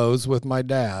Sambo's with my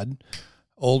dad,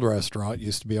 old restaurant,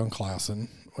 used to be on Classen,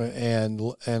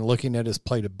 and looking at his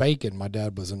plate of bacon. My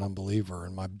dad was an unbeliever,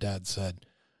 and my dad said,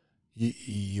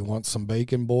 you want some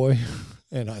bacon, boy?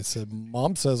 And I said,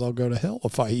 Mom says I'll go to hell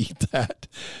if I eat that.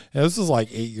 And this is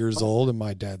like 8 years old, and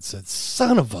my dad said,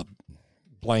 son of a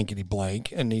blankety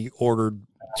blank, and he ordered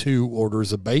 2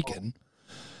 orders of bacon.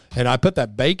 And I put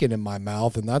that bacon in my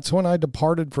mouth, and that's when I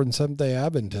departed from Seventh-day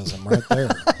Adventism right there.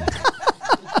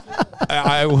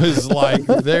 I was like,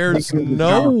 there's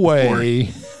no way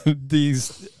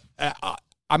these.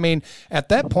 I mean, at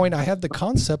that point, I had the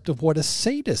concept of what a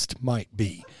sadist might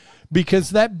be,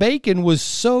 because that bacon was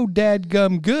so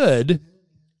dadgum good,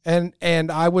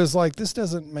 and I was like, this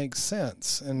doesn't make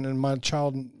sense. And in my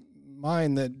child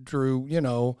mind that drew,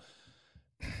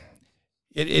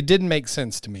 it didn't make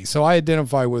sense to me. So I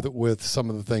identify with some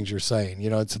of the things you're saying.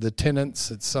 It's the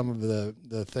tenets, it's some of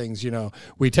the things.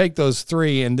 We take those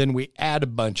three and then we add a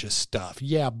bunch of stuff.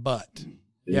 Yeah, but.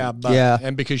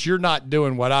 And because you're not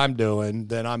doing what I'm doing,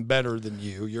 then I'm better than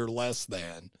you. You're less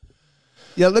than.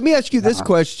 Yeah, let me ask you this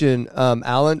question,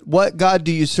 Alan. What God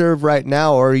do you serve right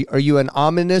now? Or are you an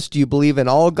ominous? Do you believe in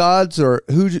all gods? Or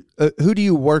who do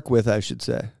you work with, I should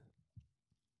say?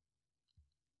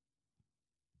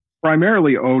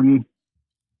 Primarily Odin,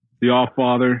 the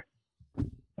All-Father.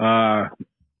 I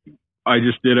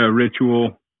just did a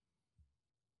ritual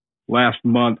last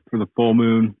month for the full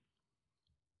moon,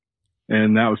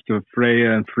 and that was to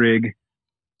Freya and Frigg.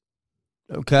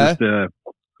 Okay. Just to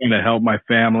kind of help my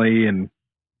family, and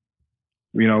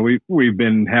we've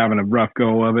been having a rough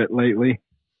go of it lately.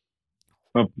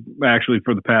 Well, actually,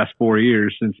 for the past 4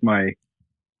 years since my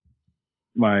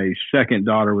second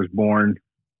daughter was born,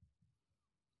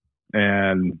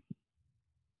 and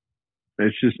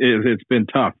it's been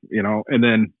tough, and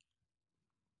then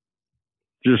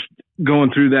just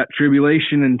going through that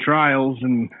tribulation and trials,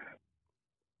 and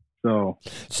so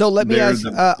let me ask.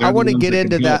 I want to get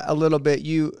into that a little bit.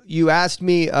 You asked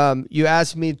me to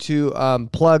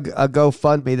plug a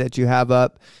GoFundMe that you have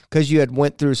up because you had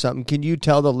went through something. Can you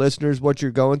tell the listeners what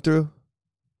you're going through?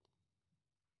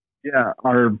 Yeah,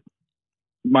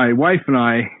 my wife and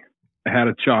I had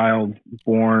a child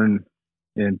born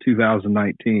in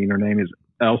 2019. Her name is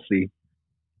Elsie,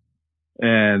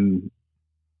 and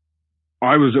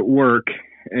I was at work,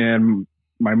 and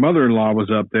my mother-in-law was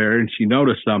up there, and she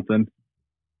noticed something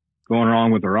going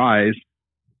wrong with her eyes.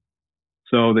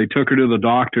 So they took her to the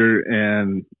doctor,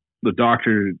 and the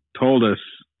doctor told us,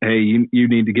 hey, you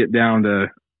need to get down to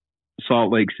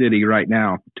Salt Lake City right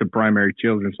now to Primary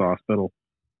Children's Hospital.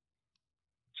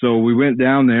 So we went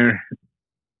down there,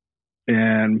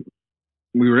 and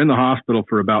we were in the hospital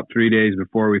for about 3 days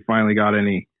before we finally got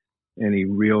any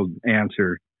real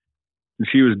answer.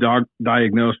 She was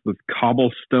diagnosed with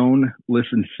cobblestone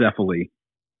lyssencephaly.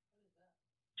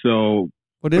 So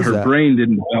what is her that? brain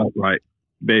didn't develop right,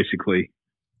 basically.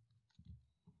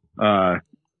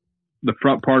 The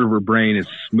front part of her brain is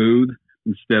smooth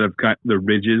instead of the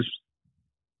ridges,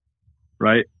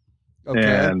 right? Okay.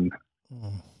 And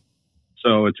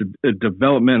so it's a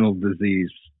developmental disease.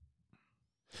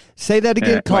 Say that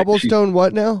again. And cobblestone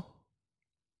what now?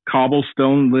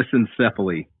 Cobblestone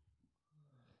lyssencephaly.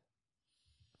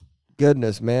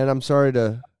 Goodness, man. I'm sorry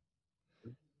to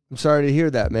hear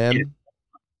that, man.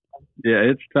 Yeah,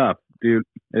 it's tough, dude.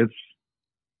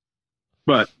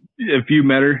 But if you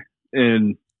met her,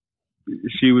 and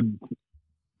she would,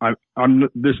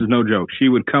 this is no joke. She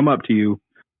would come up to you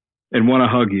and want to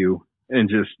hug you and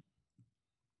just,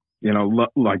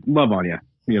 love on you,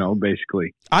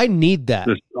 basically. I need that.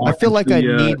 I feel like I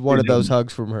need one of those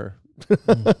hugs from her.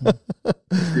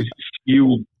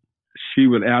 She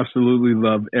would absolutely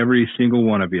love every single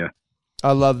one of you.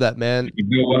 I love that, man. She'd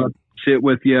go up, sit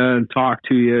with you, and talk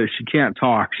to you. She can't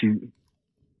talk.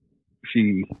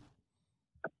 She,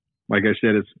 like I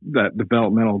said, it's that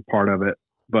developmental part of it.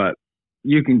 But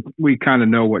we kind of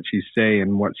know what she's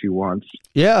saying, what she wants.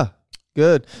 Yeah,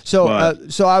 good. So,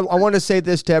 I want to say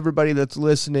this to everybody that's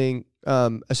listening,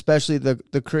 especially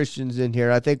the Christians in here.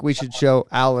 I think we should show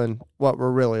Alan what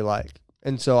we're really like,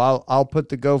 and so I'll put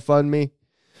the GoFundMe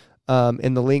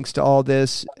in the links to all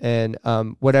this, and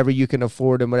whatever you can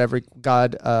afford and whatever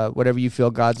you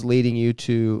feel God's leading you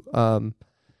to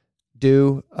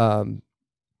do,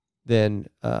 then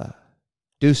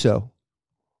do so.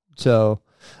 So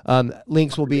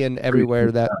links will be in everywhere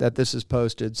that this is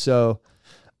posted. So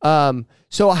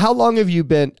how long have you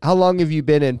been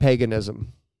in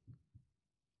paganism?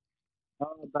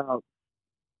 About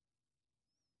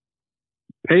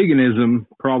paganism,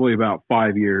 probably about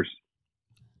 5 years.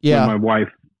 Yeah, when my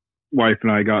wife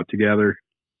and I got together.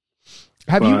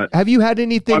 Have you had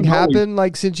anything happen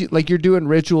like since you're doing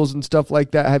rituals and stuff like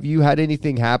that? Have you had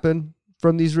anything happen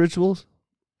from these rituals?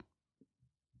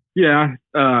 Yeah,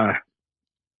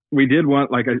 we did one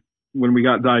when we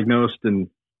got diagnosed, and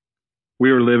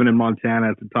we were living in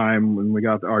Montana at the time when we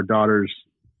got our daughter's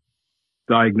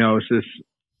diagnosis,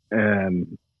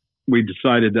 and we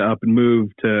decided to up and move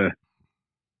to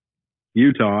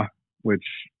Utah, which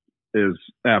is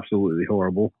absolutely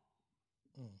horrible.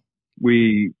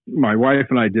 My wife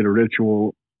and I did a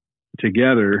ritual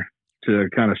together to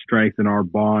kind of strengthen our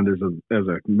bond as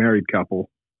a married couple.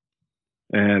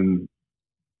 And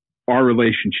our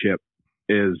relationship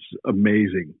is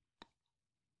amazing.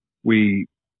 We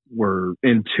were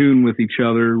in tune with each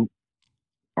other.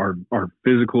 Our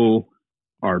physical,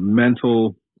 our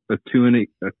mental attunement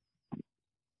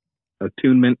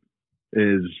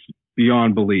is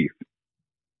beyond belief.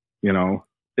 You know,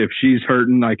 if she's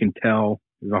hurting, I can tell.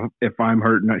 If I'm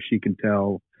hurting, she can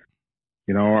tell.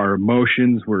 You know, our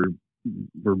emotions, we're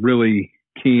really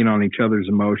keen on each other's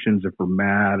emotions. If we're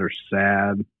mad or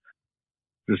sad,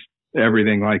 just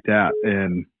everything like that.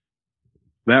 And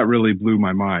that really blew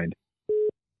my mind,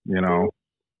 you know,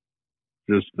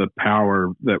 just the power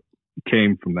that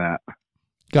came from that.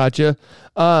 Gotcha.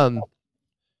 I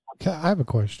have a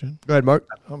question. Go ahead, Mark.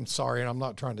 I'm sorry, and I'm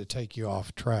not trying to take you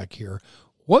off track here.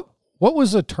 What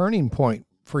was a turning point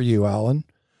for you, Alan?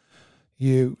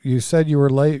 You said you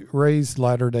were raised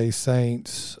Latter-day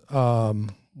Saints.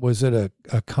 Was it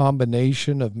a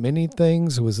combination of many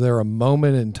things? Was there a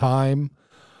moment in time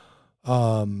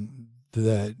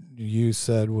that you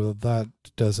said, well, that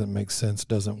doesn't make sense,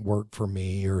 doesn't work for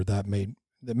me, or that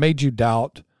made you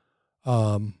doubt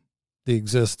the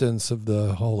existence of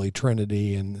the Holy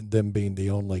Trinity and them being the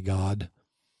only God?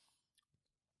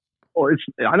 Or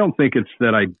I don't think it's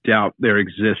that I doubt their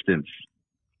existence,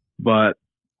 but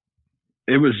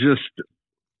it was just,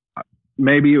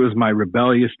 maybe it was my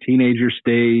rebellious teenager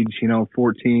stage, you know,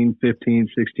 14, 15,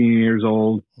 16 years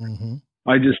old. Mm-hmm.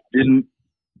 I just didn't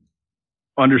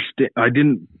understand. I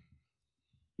didn't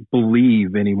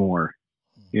believe anymore,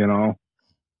 you know.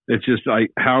 It's just I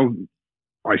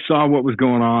saw what was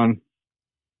going on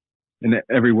and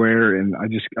everywhere, and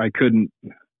I couldn't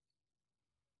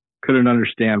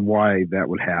understand why that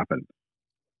would happen,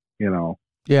 you know.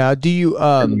 Yeah. Do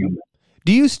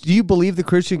you believe the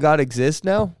Christian God exists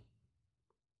now?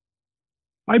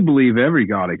 I believe every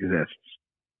God exists.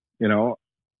 You know,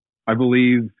 I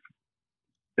believe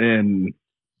in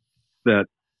that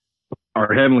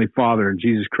our Heavenly Father and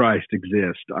Jesus Christ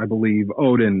exist. I believe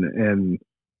Odin and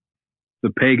the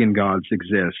pagan gods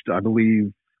exist. I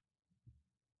believe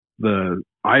the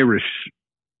Irish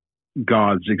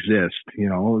gods exist, you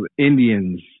know,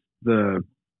 Indians, the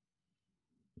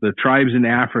tribes in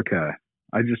Africa.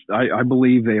 I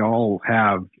believe they all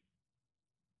are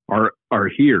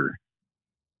here.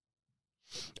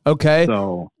 Okay.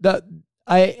 So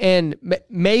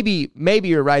maybe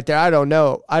you're right there. I don't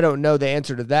know the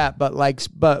answer to that, but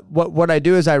what I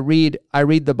do is I read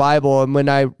the Bible, and when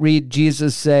I read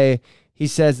Jesus say, he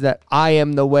says that I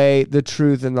am the way, the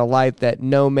truth, and the light, that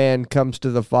no man comes to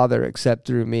the Father except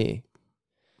through me.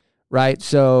 Right?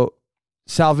 So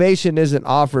salvation isn't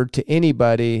offered to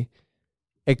anybody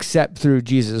except through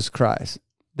Jesus Christ.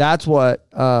 That's what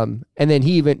and then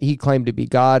he claimed to be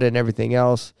God and everything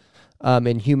else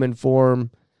in human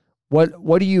form.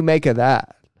 What do you make of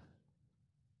that?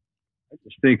 I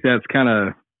just think that's kind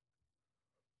of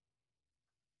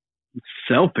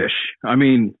selfish. I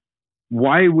mean,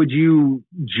 why would you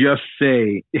just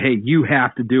say, hey, you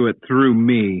have to do it through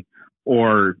me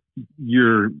or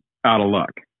you're out of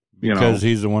luck? Because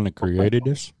he's the one that created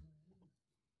us?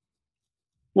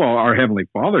 Well, our Heavenly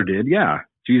Father did, yeah.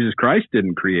 Jesus Christ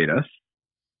didn't create us.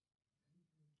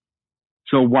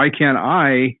 So why can't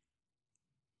I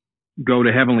go to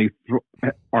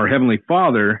our Heavenly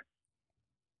Father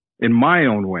in my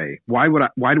own way? Why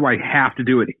do I have to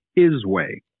do it his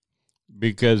way?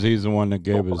 Because he's the one that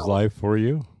gave his life for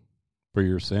you, for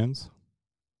your sins.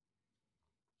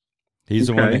 He's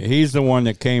the one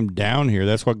that came down here.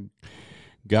 That's what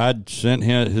God sent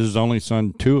his only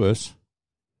son to us,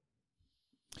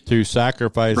 to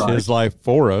sacrifice his life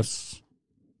for us,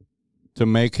 to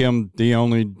make him the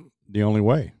only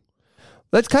way.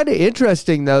 That's kind of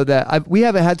interesting, though, that we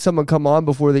haven't had someone come on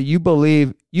before that you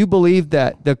believe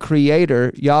that the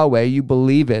Creator, Yahweh, you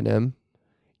believe in him.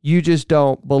 You just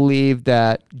don't believe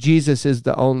that Jesus is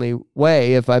the only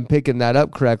way, if I'm picking that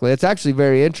up correctly. It's actually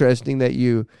very interesting that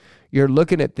you're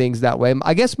looking at things that way.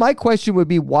 I guess my question would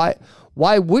be, why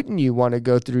wouldn't you want to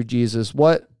go through Jesus?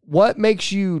 What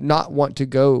makes you not want to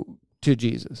go to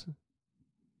Jesus?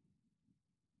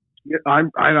 I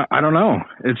don't know.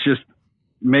 It's just,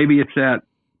 maybe it's that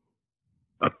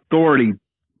authority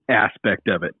aspect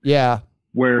of it. Yeah.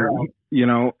 Where, you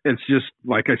know, it's just,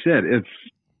 like I said,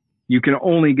 you can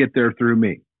only get there through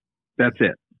me. That's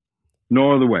it.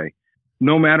 No other way.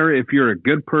 No matter if you're a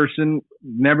good person,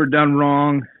 never done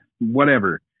wrong,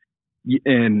 whatever.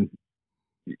 And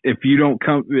if you don't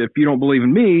believe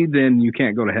in me, then you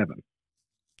can't go to heaven.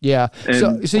 Yeah.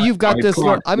 And so you've got this.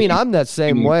 I'm that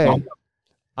same way.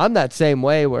 I'm that same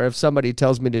way where if somebody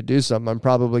tells me to do something, I'm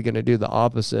probably going to do the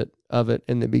opposite of it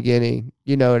in the beginning.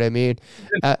 You know what I mean?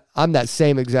 I'm that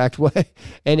same exact way.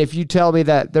 And if you tell me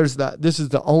that this is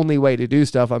the only way to do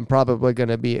stuff, I'm probably going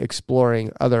to be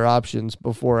exploring other options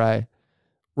before I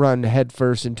run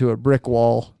headfirst into a brick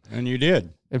wall. And you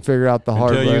did. And figure out the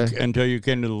hard way. Until you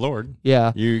came to the Lord.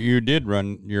 Yeah. You did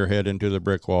run your head into the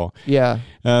brick wall. Yeah.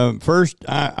 First,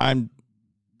 I'm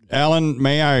Alan,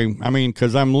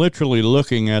 because I'm literally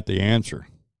looking at the answer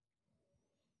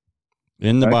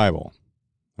in the Bible.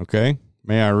 Okay?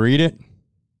 May I read it?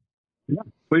 Yeah,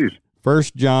 please. 1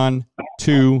 John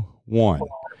 2:1.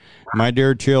 My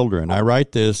dear children, I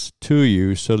write this to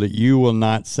you so that you will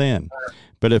not sin.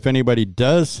 But if anybody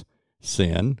does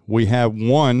sin, we have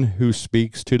one who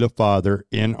speaks to the Father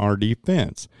in our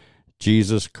defense,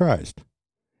 Jesus Christ,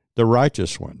 the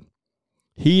righteous one.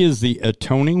 He is the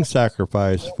atoning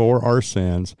sacrifice for our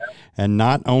sins, and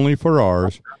not only for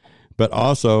ours, but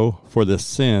also for the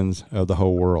sins of the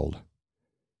whole world.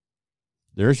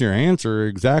 There's your answer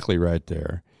exactly right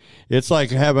there. It's like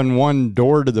having one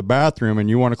door to the bathroom and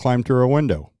you want to climb through a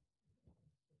window.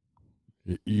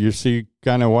 You see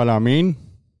kind of what I mean?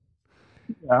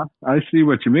 Yeah, I see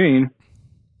what you mean,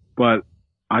 but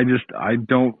I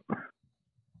don't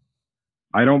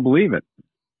believe it.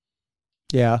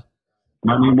 Yeah.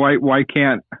 I mean, why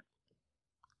can't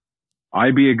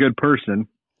I be a good person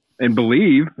and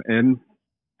believe in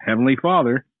Heavenly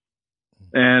Father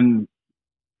and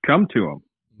come to Him?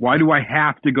 Why do I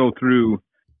have to go through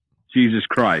Jesus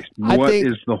Christ? What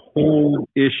is the whole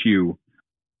issue?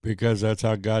 Because that's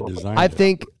how God designed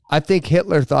it. I think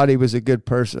Hitler thought he was a good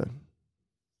person.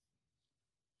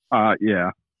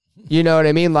 Yeah. You know what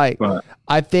I mean? Like, but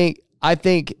I think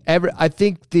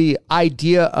the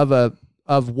idea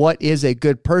of what is a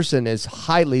good person is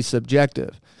highly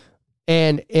subjective.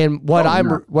 And what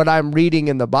I'm reading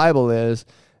in the Bible is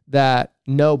that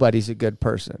nobody's a good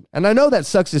person. And I know that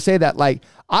sucks to say that. Like,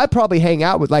 I could probably hang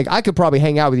out with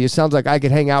you. It sounds like I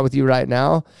could hang out with you right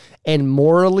now. And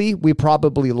morally, we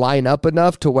probably line up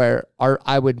enough to where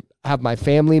I would have my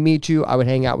family meet you. I would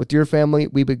hang out with your family.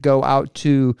 We would go out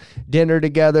to dinner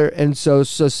together. And so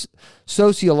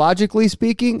sociologically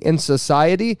speaking, in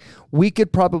society, we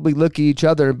could probably look at each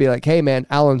other and be like, hey man,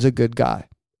 Alan's a good guy.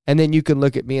 And then you can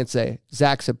look at me and say,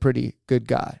 Zach's a pretty good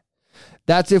guy.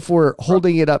 That's if we're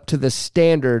holding it up to the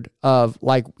standard of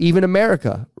like even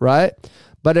America, right?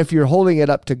 But if you're holding it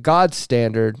up to God's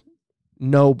standard,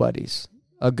 nobody's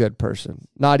a good person,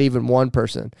 not even one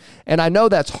person. And I know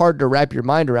that's hard to wrap your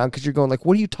mind around because you're going like,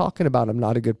 what are you talking about? I'm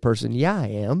not a good person. Yeah, I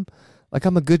am. Like,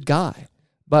 I'm a good guy.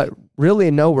 But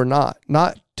really, no, we're not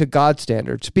to God's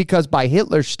standards, because by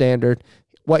Hitler's standard,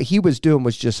 what he was doing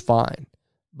was just fine.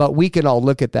 But we can all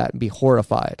look at that and be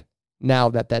horrified now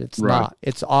that it's not.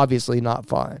 It's obviously not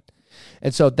fine.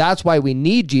 And so that's why we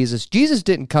need Jesus. Jesus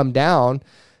didn't come down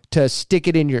to stick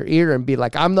it in your ear and be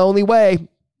like, I'm the only way.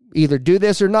 Either do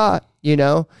this or not, you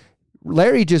know.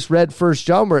 Larry just read 1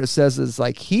 John where it says it's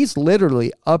like he's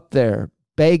literally up there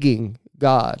begging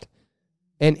God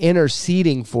and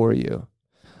interceding for you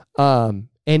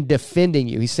and defending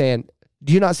you. He's saying,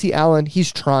 do you not see Alan?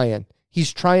 He's trying.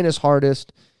 He's trying his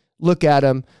hardest. Look at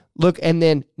him. Look, and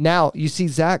then now you see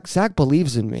Zach. Zach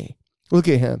believes in me. Look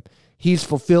at him. He's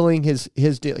fulfilling his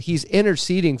deal. He's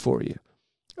interceding for you.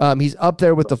 He's up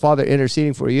there with the Father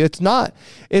interceding for you.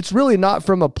 It's really not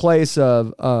from a place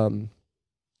of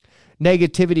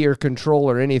negativity or control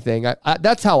or anything.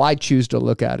 That's how I choose to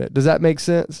look at it. Does that make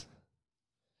sense?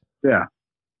 Yeah.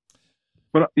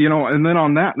 But, you know, and then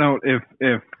on that note,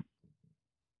 if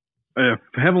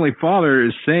Heavenly Father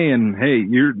is saying, hey,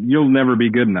 you'll never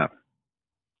be good enough,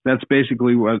 that's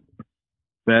basically what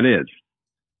that is,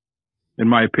 in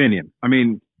my opinion. I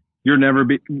mean, you're never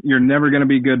going to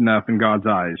be good enough in God's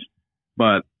eyes,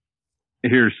 but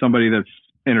here's somebody that's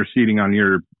interceding on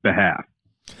your behalf.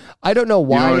 I don't know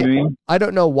why. You know what I mean? I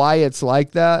don't know why it's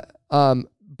like that.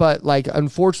 But like,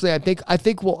 unfortunately, I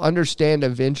think we'll understand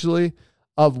eventually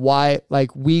of why, like,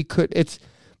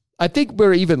 I think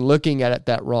we're even looking at it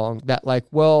that wrong, that like,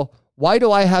 well, why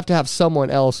do I have to have someone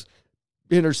else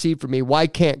intercede for me? Why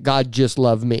can't God just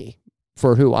love me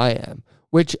for who I am?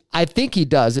 Which I think he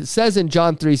does. It says in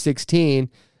John 3:16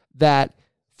 that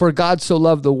for God so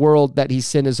loved the world that he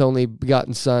sent his only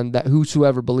begotten son, that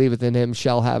whosoever believeth in him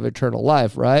shall have eternal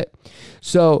life, right?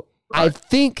 So I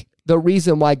think the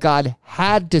reason why God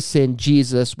had to send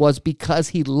Jesus was because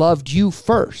he loved you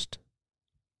first.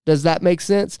 Does that make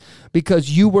sense? Because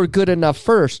you were good enough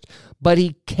first, but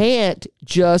he can't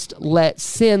just let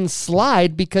sin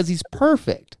slide because he's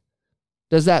perfect.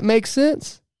 Does that make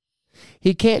sense?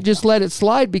 He can't just let it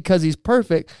slide because he's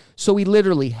perfect. So he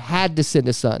literally had to send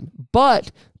his son.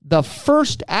 But the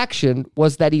first action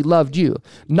was that he loved you,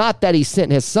 not that he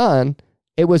sent his son.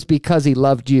 It was because he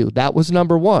loved you. That was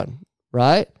number one,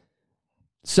 right?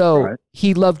 So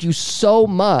he loved you so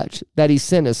much that he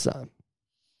sent his son.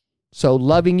 So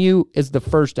loving you is the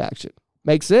first action.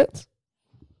 Make sense?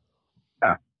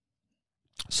 Yeah.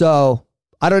 So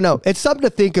I don't know. It's something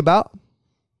to think about.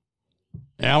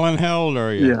 Alan, how old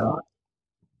are you? Yeah.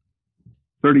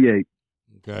 38.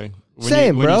 Okay.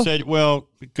 Same, when bro. You said, well,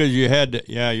 because you had,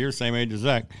 you're the same age as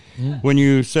Zach. When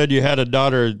you said you had a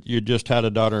daughter, you just had a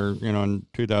daughter, in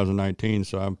 2019.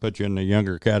 So I put you in the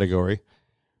younger category.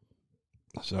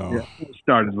 So Yeah,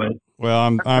 started late.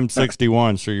 Well, I'm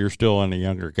 61, so you're still in the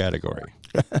younger category.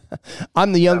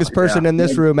 I'm the youngest person in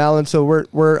this room, Alan. So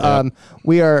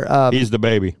we are. He's the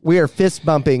baby. We are fist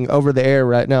bumping over the air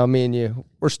right now. Me and you.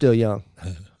 We're still young.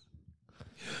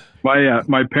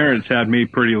 My parents had me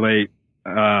pretty late.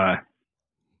 They're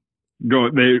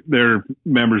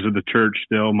members of the church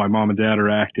still. My mom and dad are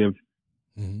active,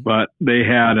 but they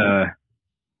had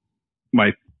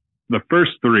the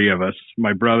first three of us,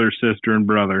 my brother, sister, and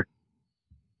brother,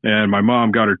 and my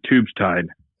mom got her tubes tied,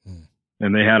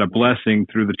 and they had a blessing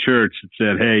through the church that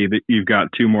said, "Hey, you've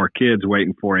got 2 more kids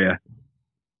waiting for you."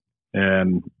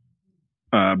 And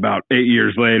about 8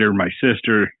 years later, my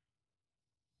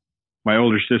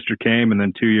older sister came, and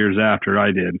then 2 years after,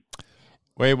 I did.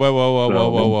 Wait,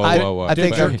 whoa. I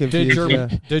think I'm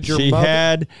confused. Did your she mother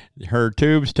had her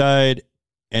tubes tied,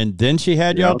 and then she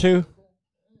had y'all too?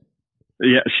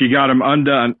 Yeah, she got them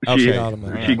undone. Okay. She got them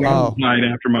tied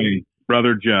after my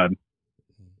brother Judd,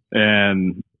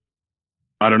 and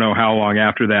I don't know how long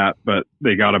after that, but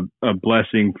they got a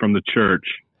blessing from the church,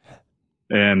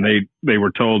 and they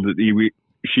were told that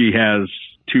she has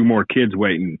 2 more kids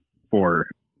waiting for her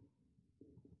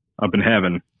up in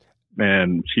heaven,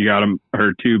 and she got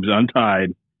her tubes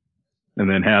untied, and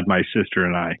then had my sister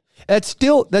and I. That's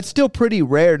still pretty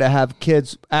rare to have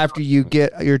kids after you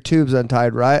get your tubes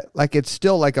untied, right? Like it's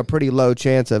still like a pretty low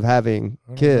chance of having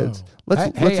kids. Let's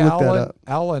look that up.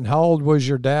 Alan, how old was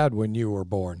your dad when you were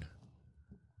born?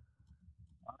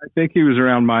 I think he was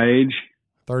around my age.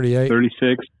 38?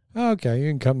 36. Okay,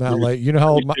 you can come that late. You know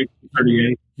how old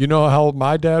 38. You know how old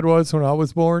my dad was when I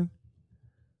was born?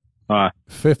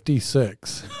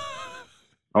 56.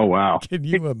 Oh, wow. Can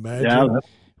you imagine? Yeah,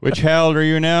 Which how old are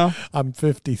you now? I'm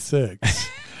 56.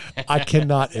 I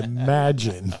cannot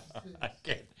imagine.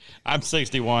 I'm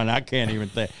 61. I can't even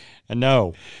think.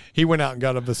 No. He went out and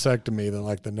got a vasectomy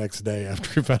the next day after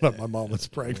he found out my mom was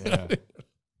pregnant.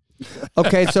 Yeah.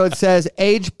 Okay, so it says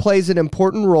age plays an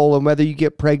important role in whether you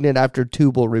get pregnant after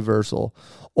tubal reversal.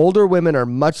 Older women are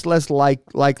much less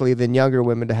likely than younger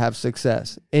women to have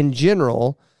success. In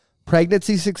general,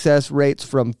 pregnancy success rates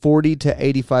from 40 to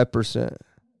 85%.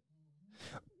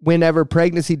 Whenever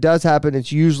pregnancy does happen,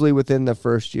 it's usually within the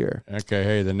first year. Okay,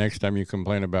 hey, the next time you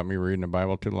complain about me reading the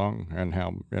Bible too long and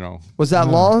how, Was that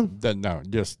long?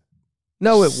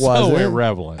 No, it wasn't. So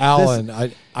irrelevant. Alan,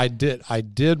 I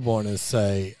did want to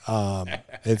say,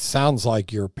 it sounds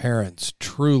like your parents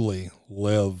truly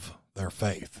live their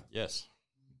faith. Yes.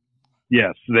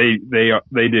 Yes, they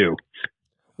do.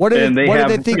 What do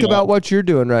they think about what you're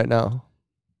doing right now?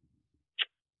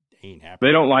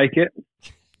 They don't like it.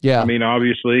 Yeah. I mean,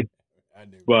 obviously, I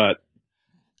do. But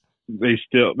they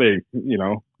do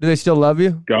they still love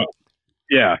you? God,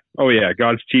 yeah. Oh yeah.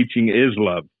 God's teaching is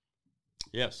love.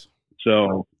 Yes.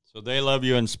 So they love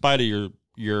you in spite of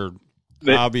your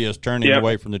obvious turning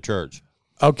away from the church.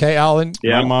 Okay, Alan.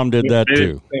 Yeah. My mom did that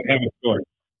too. They have a choice.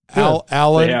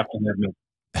 Alan. They have to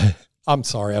admit. I'm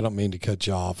sorry, I don't mean to cut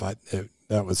you off.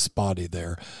 That was spotty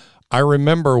there. I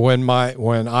remember when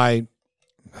I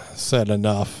said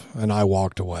enough and I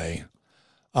walked away.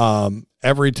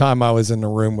 Every time I was in the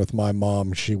room with my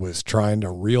mom, she was trying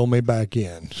to reel me back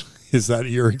in. Is that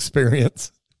your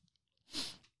experience?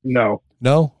 No.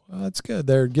 No? Oh, that's good.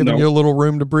 They're giving you a little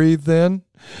room to breathe then?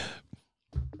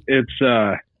 It's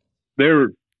they're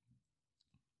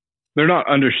not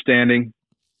understanding.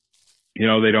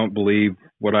 They don't believe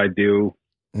what I do.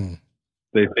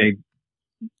 They think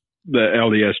the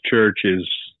LDS church is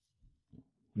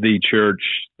the church,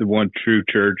 the one true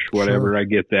church, whatever. Sure. I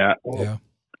get that. Yeah.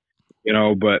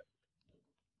 But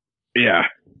yeah.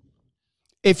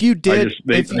 If you did,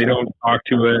 they don't talk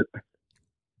to it.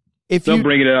 They'll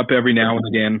bring it up every now and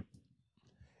again.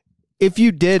 If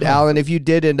you did, Alan, if you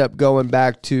did end up going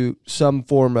back to some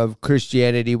form of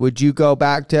Christianity, would you go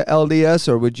back to LDS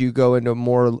or would you go into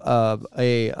more of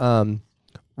a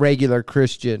regular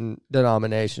Christian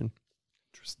denomination?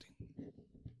 Interesting.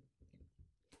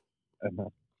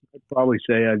 probably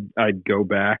say I'd go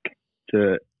back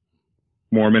to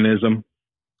Mormonism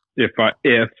if I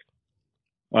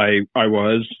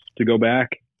was to go back.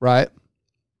 Right.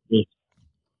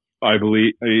 I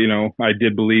believe, I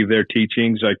did believe their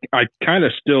teachings. I kind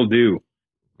of still do,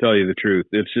 tell you the truth.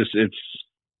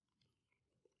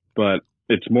 But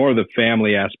it's more the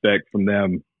family aspect from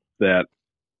them that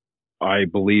I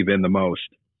believe in the most.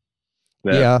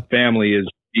 That family is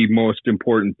the most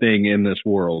important thing in this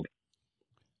world.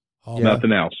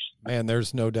 Nothing else. Man,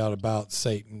 there's no doubt about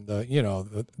Satan.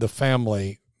 The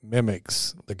family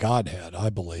mimics the Godhead, I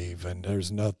believe, and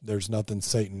there's nothing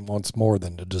Satan wants more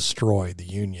than to destroy the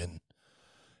union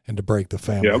and to break the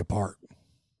family apart.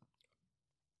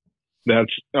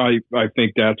 I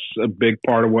think that's a big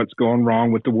part of what's going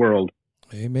wrong with the world.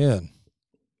 Amen.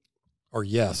 Or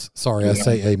yes. Sorry, I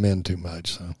say amen too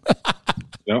much. So.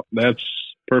 No, that's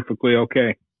perfectly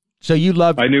okay. So you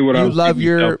love. I knew what I was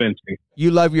getting myself into.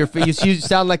 You love your. You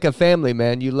sound like a family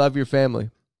man. You love your family.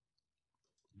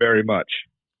 Very much.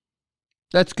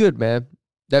 That's good, man.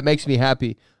 That makes me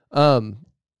happy. It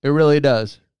really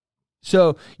does.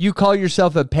 So you call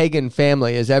yourself a pagan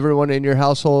family. Is everyone in your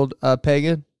household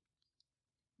pagan?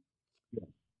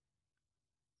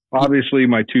 Obviously,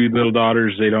 my two little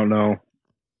daughters, they don't know,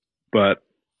 but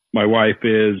my wife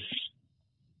is.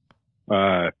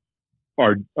 I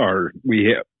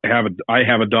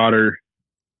have a daughter.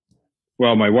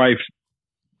 Well, my wife's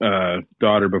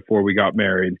daughter before we got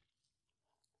married.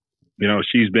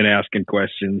 She's been asking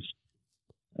questions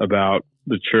about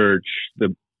the church,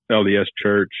 the LDS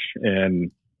church,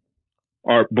 and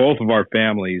both of our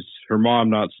families. Her mom,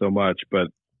 not so much, but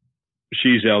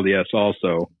she's LDS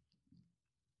also.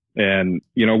 And,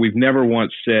 we've never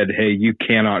once said, hey, you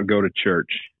cannot go to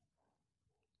church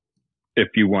if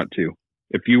you want to.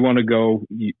 If you want to go,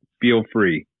 feel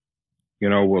free.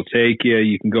 We'll take you.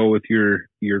 You can go with your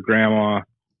grandma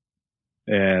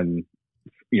and,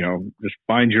 just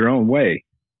find your own way.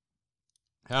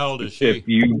 How old is she?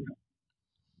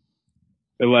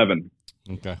 11.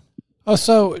 Okay. Oh,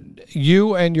 so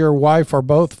you and your wife are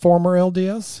both former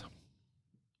LDS?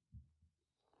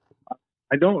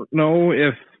 I don't know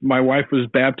if my wife was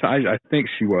baptized. I think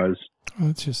she was. Oh,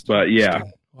 that's just. But yeah.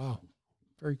 Wow.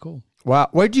 Very cool. Wow.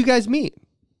 Where'd you guys meet?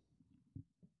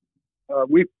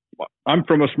 I'm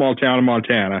from a small town in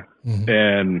Montana,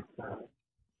 and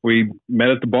we met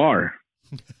at the bar.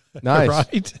 Nice.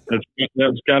 Right.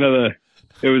 That's kind of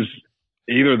it was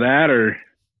either that or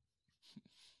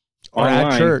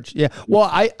at church. Yeah. Well,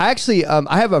 I actually,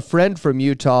 I have a friend from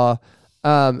Utah.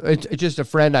 It's just a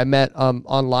friend I met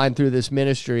online through this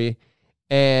ministry.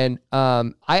 And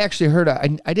I actually heard,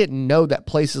 I didn't know that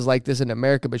places like this in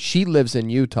America, but she lives in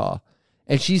Utah.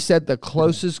 And she said the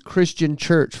closest Christian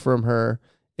church from her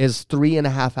is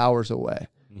 3.5 hours away.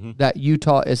 Mm-hmm. That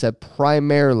Utah is a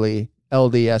primarily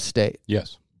LDS state.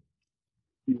 Yes.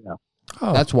 Yeah.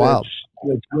 Oh, that's wild.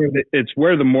 It's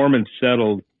where the Mormons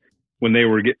settled when they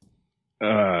were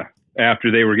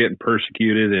after they were getting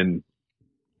persecuted in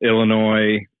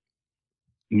Illinois,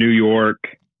 New York.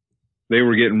 They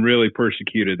were getting really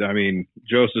persecuted. I mean,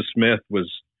 Joseph Smith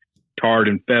was tarred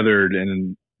and feathered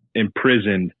and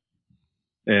imprisoned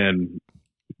and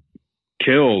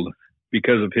killed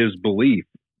because of his belief.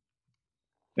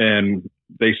 And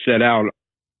they set out,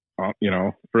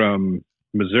 from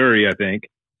Missouri, I think,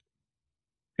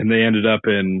 and they ended up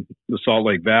in the Salt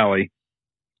Lake Valley.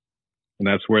 And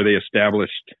that's where they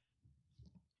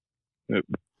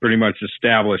pretty much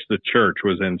established the church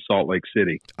was in Salt Lake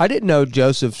City. I didn't know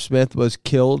Joseph Smith was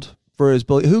killed for his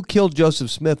belief. Who killed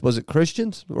Joseph Smith? Was it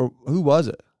Christians or who was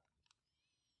it?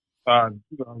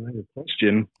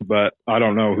 Christian, but I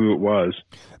don't know who it was.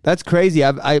 That's crazy.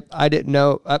 I didn't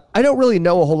know. I don't really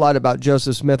know a whole lot about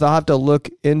Joseph Smith. I'll have to look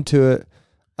into it.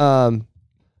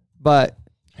 But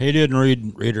he didn't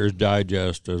read Reader's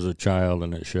Digest as a child,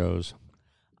 and it shows.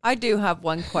 I do have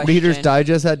one question. Reader's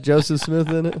Digest had Joseph Smith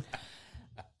in it.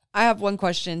 I have one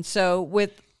question. So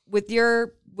with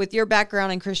your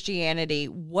background in Christianity,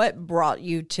 what brought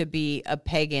you to be a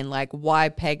pagan? Like, why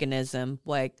paganism?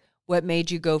 Like, what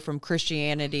made you go from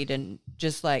Christianity to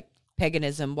just like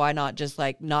paganism? Why not just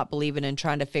like not believing and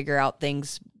trying to figure out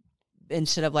things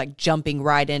instead of like jumping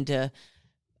right into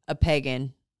a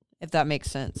pagan, if that makes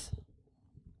sense?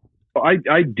 I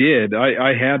did.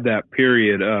 I had that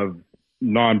period of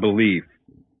non-belief,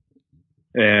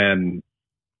 and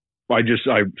I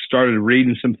started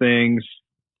reading some things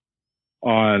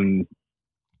on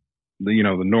the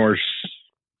Norse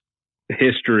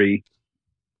history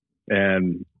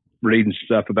and reading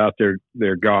stuff about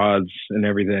their gods and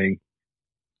everything.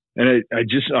 And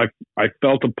I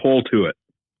felt a pull to it.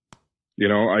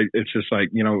 It's just like,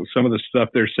 some of the stuff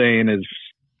they're saying is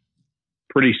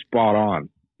pretty spot on.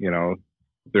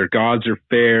 Their gods are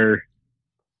fair.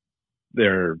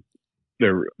 Their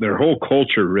whole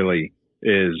culture really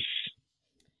is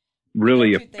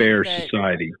really a fair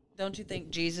society. Don't you think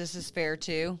Jesus is fair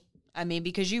too? I mean,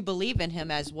 because you believe in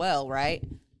him as well, right?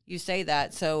 You say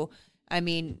that. So, I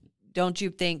mean, don't you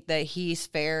think that he's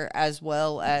fair as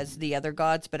well as the other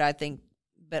gods? But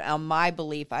on my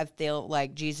belief, I feel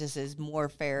like Jesus is more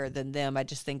fair than them. I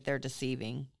just think they're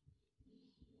deceiving.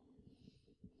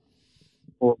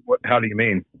 Well, how do you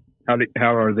mean?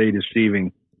 How are they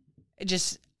deceiving?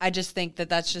 I just think that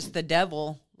that's just the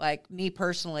devil. Like, me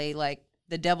personally, like,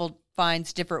 the devil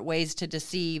finds different ways to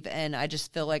deceive, and I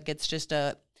just feel like it's just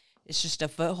a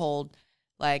foothold.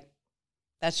 Like,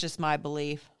 that's just my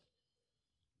belief.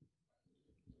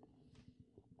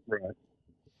 Right.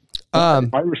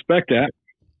 I respect that.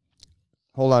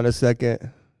 Hold on a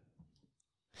second.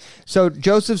 So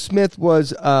Joseph Smith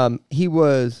was he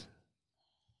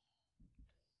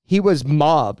was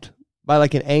mobbed by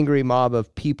like an angry mob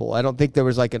of people. I don't think there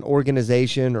was like an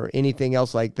organization or anything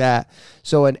else like that.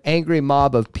 So an angry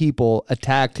mob of people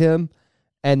attacked him,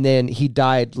 and then he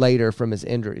died later from his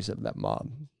injuries of that mob.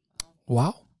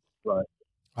 Wow. Right.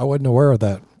 I wasn't aware of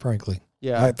that, frankly.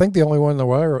 Yeah. I think the only one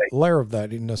aware of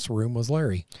that in this room was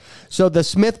Larry. So the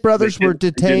Smith brothers were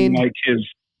detained.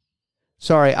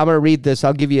 Sorry, I'm going to read this.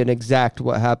 I'll give you an exact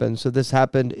what happened. So this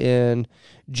happened in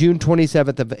June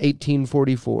 27th of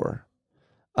 1844.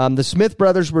 The Smith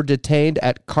brothers were detained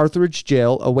at Carthage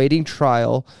jail awaiting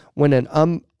trial when an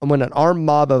armed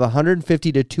mob of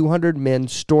 150 to 200 men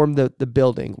stormed the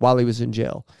building while he was in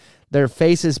jail. Their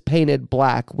faces painted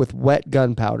black with wet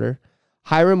gunpowder.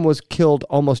 Hiram was killed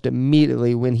almost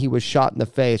immediately when he was shot in the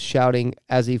face, shouting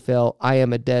as he fell, "I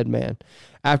am a dead man,"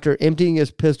 after emptying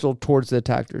his pistol towards the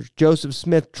attackers. Joseph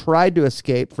Smith tried to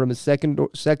escape from his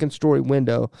second-story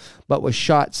window, but was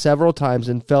shot several times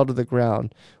and fell to the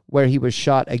ground, where he was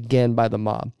shot again by the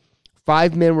mob.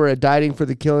 5 men were indicted for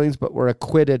the killings, but were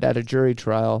acquitted at a jury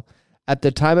trial. At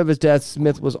the time of his death,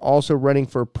 Smith was also running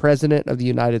for president of the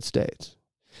United States,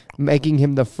 making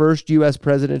him the first U.S.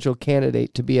 presidential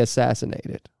candidate to be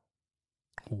assassinated.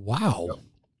 Wow.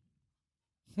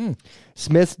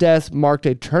 Smith's death marked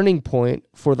a turning point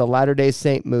for the Latter-day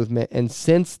Saint movement, and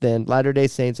since then, Latter-day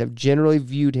Saints have generally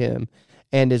viewed him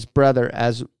and his brother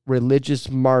as religious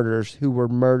martyrs who were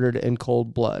murdered in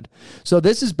cold blood. So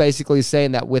this is basically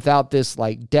saying that without this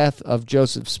like death of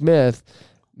Joseph Smith,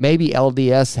 maybe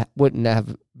LDS wouldn't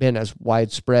have been as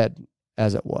widespread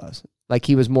as it was. Like,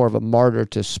 he was more of a martyr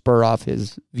to spur off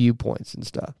his viewpoints and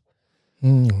stuff.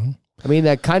 Mm-hmm. I mean,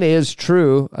 that kind of is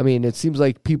true. I mean, it seems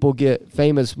like people get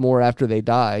famous more after they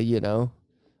die,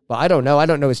 But I don't know. I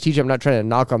don't know his teaching. I'm not trying to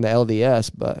knock on the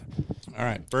LDS, but... All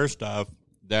right. First off,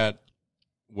 that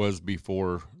was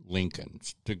before Lincoln.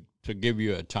 To give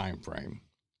you a time frame,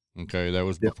 okay, that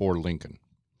was before Lincoln.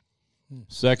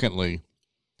 Secondly,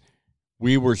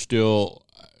 we were still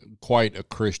quite a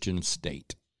Christian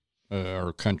state.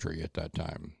 Or country at that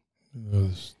time.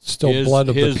 Still blood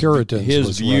of the Puritans.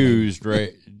 His views,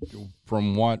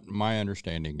 from what my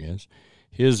understanding is,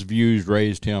 his views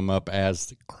raised him up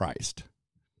as Christ.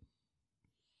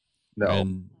 No.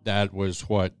 And that was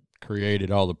what created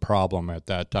all the problem at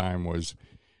that time, was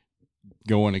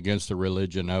going against the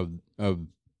religion of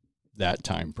that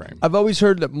time frame. I've always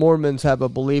heard that Mormons have a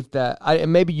belief that,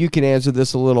 and maybe you can answer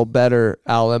this a little better,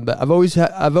 Alan, but I've always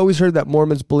heard that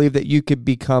Mormons believe that you could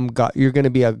become God. You're going to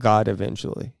be a God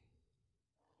eventually.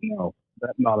 No,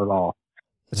 that's not at all.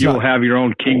 You'll have your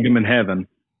own kingdom in heaven,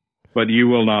 but you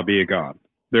will not be a God.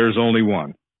 There's only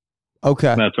one.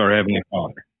 Okay. And that's our Heavenly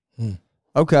Father.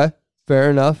 Okay,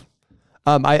 fair enough.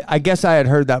 I guess I had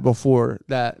heard that before,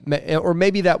 or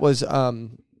maybe that was...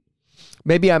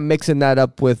 Maybe I'm mixing that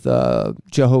up with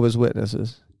Jehovah's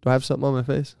Witnesses. Do I have something on my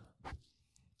face?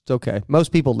 It's okay.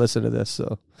 Most people listen to this,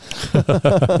 so.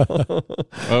 Oh,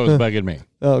 it was bugging me.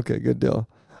 Okay, good deal.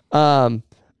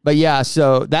 But yeah,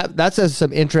 so that's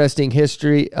some interesting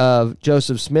history of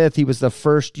Joseph Smith. He was the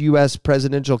first U.S.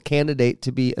 presidential candidate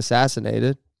to be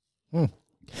assassinated.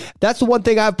 That's the one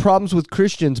thing I have problems with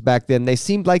Christians back then. They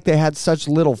seemed like they had such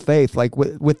little faith, like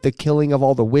with the killing of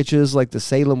all the witches, like the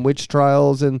Salem witch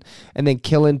trials, and then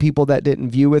killing people that didn't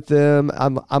view with them.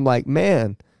 I'm like,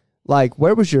 man, like,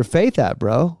 where was your faith at,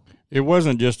 bro? It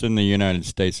wasn't just in the United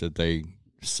States that they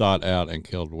sought out and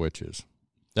killed witches.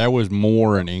 That was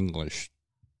more in English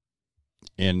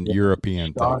and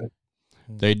European thing.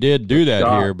 They did do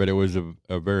that here, but it was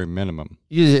a very minimum.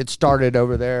 It started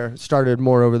over there. It started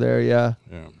more over there, yeah.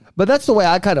 But that's the way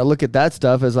I kind of look at that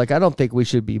stuff. Is like I don't think we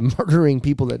should be murdering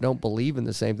people that don't believe in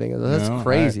the same thing. That's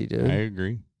crazy, dude. I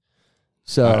agree.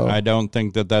 So I don't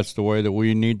think that that's the way that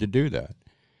we need to do that.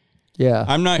 Yeah,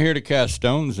 I'm not here to cast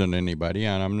stones on anybody,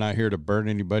 and I'm not here to burn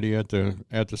anybody at the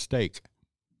stake.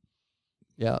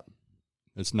 Yeah,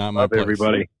 it's not my place.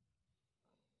 Everybody.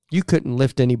 You couldn't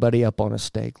lift anybody up on a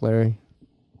stake, Larry.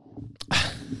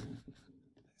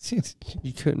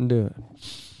 You couldn't do it.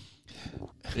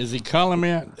 Is he calling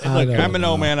me? Look, I'm an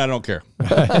old man. I don't care.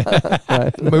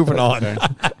 Right. Moving on. Okay.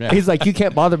 Yeah. He's like, you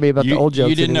can't bother me about the old jokes.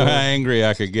 You didn't anymore. know how angry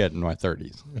I could get in my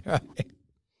 30s.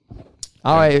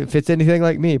 All right, if it's anything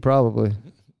like me, probably.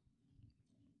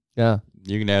 Yeah.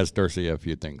 You can ask Darcy a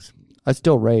few things I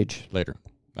still rage. later.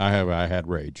 I had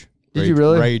rage. Did you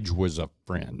really? Rage was a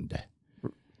friend.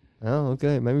 Oh,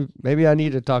 okay. Maybe I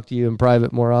need to talk to you in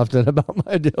private more often about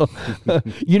my deal.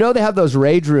 You know, they have those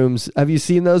rage rooms. Have you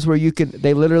seen those where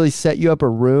they literally set you up a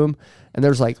room and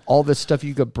there's like all this stuff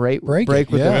you could break with the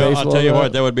baseball? Well, I'll tell you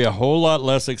what, that would be a whole lot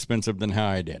less expensive than how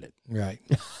I did it. Right.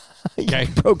 You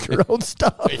broke your own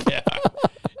stuff.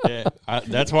 Yeah.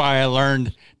 That's why I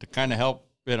learned to kind of help,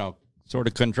 sort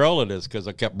of control it, is because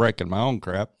I kept breaking my own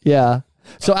crap. Yeah.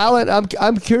 So, Alan,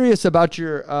 I'm curious about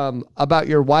your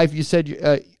wife. You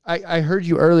said I heard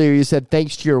you earlier. You said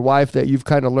thanks to your wife that you've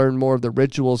kind of learned more of the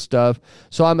ritual stuff.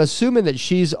 So I'm assuming that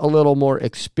she's a little more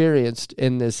experienced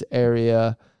in this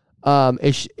area.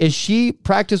 Is she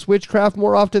practice witchcraft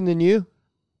more often than you?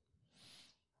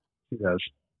 She does.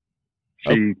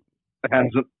 She has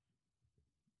it.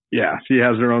 Yeah, she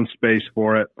has her own space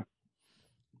for it,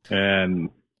 and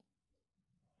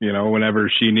whenever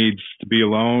she needs to be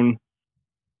alone,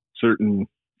 certain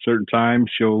times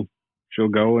she'll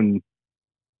go and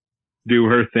do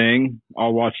her thing.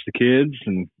 I'll watch the kids,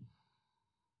 and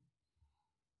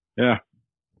yeah.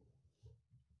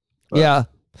 Yeah.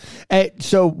 Hey,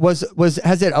 so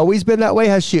has it always been that way?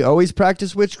 Has she always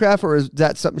practiced witchcraft, or is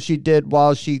that something she did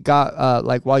while she got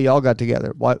while y'all got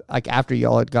together? Like after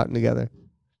y'all had gotten together?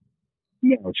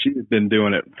 No, she had been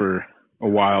doing it for a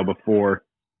while before,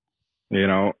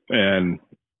 and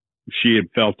she had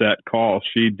felt that call.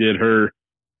 She did her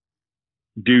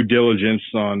due diligence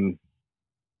on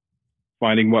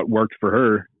finding what worked for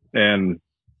her, and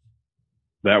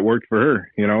that worked for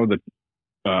her.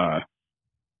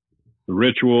 The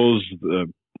rituals,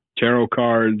 the tarot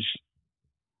cards,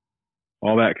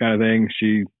 all that kind of thing,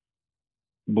 she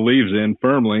believes in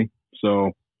firmly.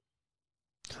 So,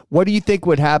 what do you think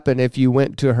would happen if you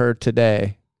went to her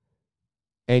today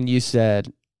and you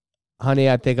said, honey,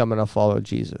 I think I'm going to follow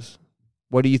Jesus?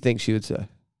 What do you think she would say?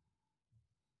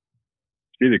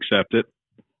 She'd accept it.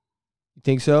 You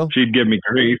think so? She'd give me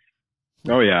grief.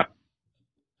 Oh, yeah.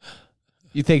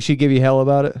 You think she'd give you hell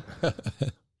about it?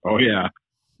 Oh, yeah.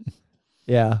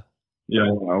 Yeah. Yeah,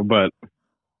 but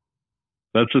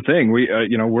that's the thing.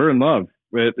 We're in love.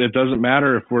 It doesn't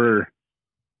matter if we're,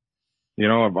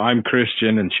 if I'm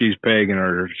Christian and she's pagan,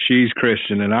 or she's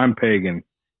Christian and I'm pagan.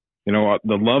 The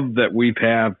love that we've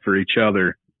had for each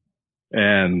other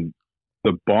and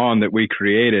the bond that we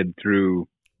created through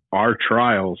our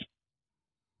trials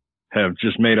have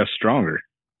just made us stronger.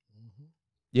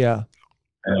 Yeah.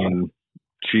 And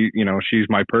she's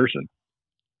my person.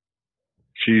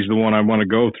 She's the one I want to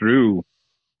go through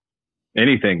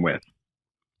anything with,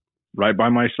 right by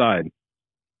my side.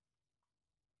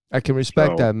 I can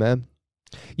respect that, man.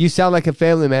 You sound like a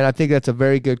family man. I think that's a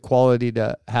very good quality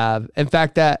to have. In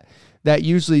fact, that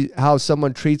usually how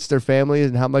someone treats their family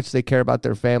and how much they care about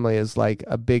their family is like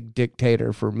a big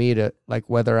dictator for me to like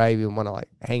whether I even want to like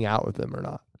hang out with them or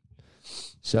not.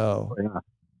 So,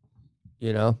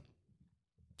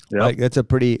 like that's a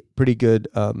pretty good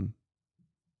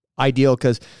ideal,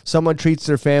 because someone treats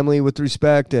their family with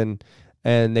respect and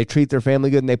they treat their family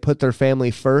good and they put their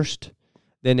family first,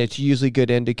 then it's usually a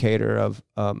good indicator of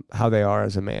how they are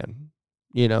as a man,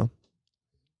 Yep.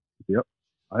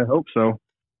 I hope so.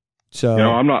 So,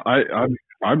 I'm not, I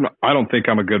don't think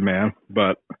I'm a good man,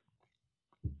 but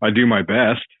I do my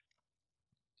best.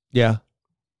 Yeah.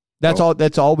 That's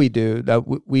all we do. That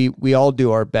we all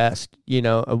do our best,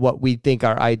 of what we think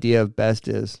our idea of best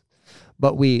is.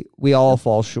 But we all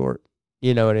fall short.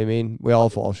 You know what I mean? We all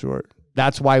fall short.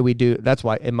 That's why,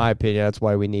 in my opinion, that's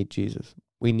why we need Jesus.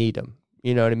 We need him.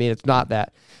 You know what I mean? It's not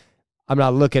that I'm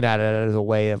not looking at it as a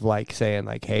way of like saying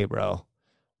like, hey, bro,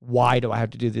 why do I have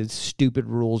to do these stupid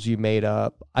rules you made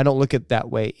up? I don't look at it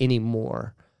that way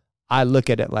anymore. I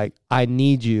look at it like, I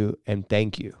need you and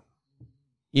thank you.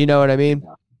 You know what I mean?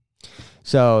 Yeah.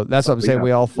 So that's what I'm saying.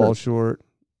 We all fall short.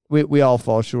 We all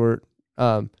fall short.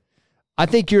 I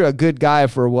think you're a good guy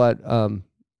for what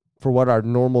for what our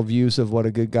normal views of what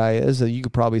a good guy is. You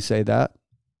could probably say that.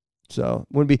 So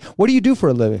wouldn't be. What do you do for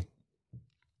a living?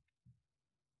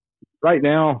 Right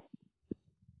now,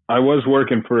 I was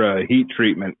working for a heat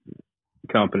treatment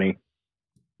company.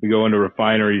 We go into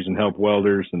refineries and help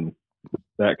welders and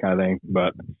that kind of thing.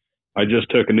 But I just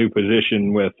took a new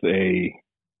position with a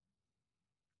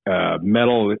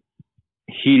metal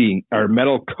heating or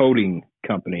metal coating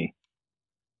company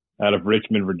out of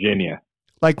Richmond, Virginia.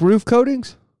 Like roof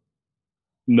coatings?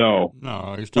 No,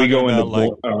 he's talking about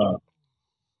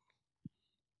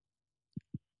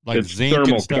like zinc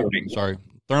thermal and stuff. coating. Sorry,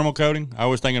 thermal coating. I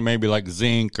was thinking maybe like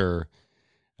zinc or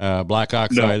black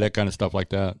oxide, that kind of stuff like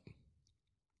that.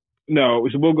 No,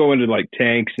 so we'll go into like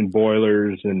tanks and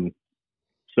boilers and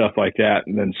stuff like that,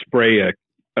 and then spray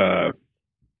a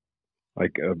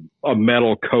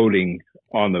metal coating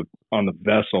on the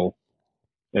vessel,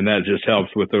 and that just helps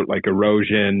with like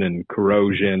erosion and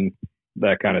corrosion,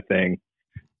 that kind of thing.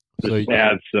 Just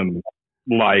adds some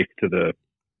life to the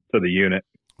unit.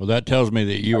 Well, that tells me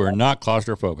that you are not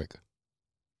claustrophobic.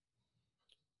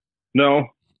 No.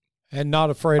 And not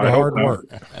afraid of hard work.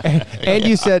 And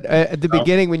you said at the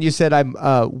beginning when you said I'm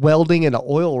welding in an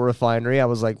oil refinery, I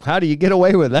was like, how do you get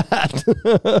away with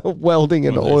that? Welding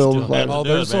in an oil refinery. Oh,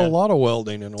 there's a lot of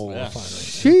welding in oil refineries.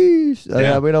 Sheesh.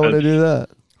 Yeah, we don't want to do that.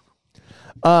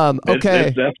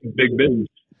 Okay. That's a big business.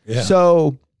 Yeah.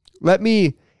 So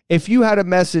if you had a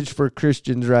message for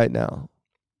Christians right now,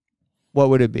 what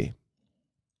would it be?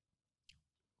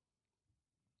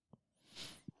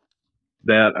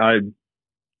 That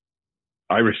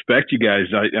I respect you guys.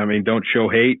 I mean, don't show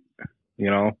hate,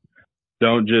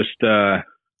 don't just,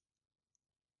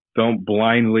 don't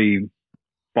blindly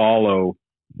follow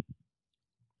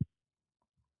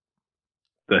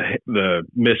the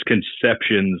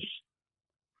misconceptions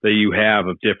that you have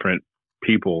of different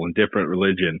people and different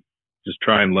religion. Just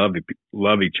try and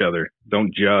love each other.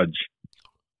 Don't judge.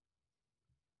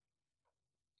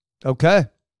 Okay.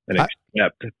 And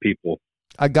accept people.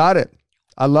 I got it.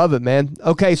 I love it, man.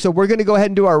 Okay, so we're going to go ahead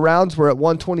and do our rounds. We're at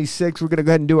 126. We're going to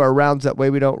go ahead and do our rounds. That way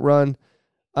we don't run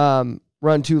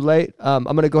too late. I'm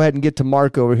going to go ahead and get to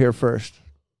Mark over here first.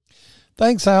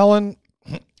 Thanks, Alan.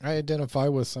 I identify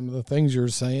with some of the things you're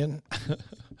saying.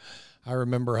 I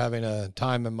remember having a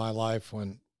time in my life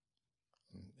when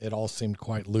it all seemed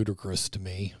quite ludicrous to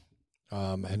me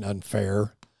and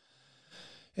unfair.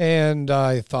 And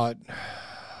I thought,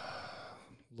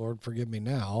 Lord, forgive me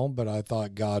now, but I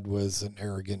thought God was an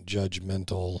arrogant,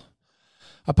 judgmental.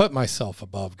 I put myself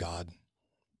above God.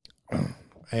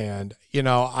 And,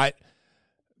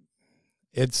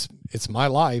 it's my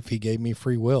life. He gave me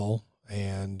free will.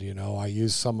 And, I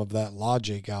use some of that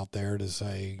logic out there to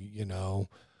say,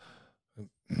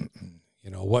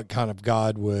 what kind of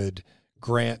God would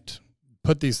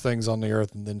put these things on the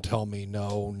earth and then tell me,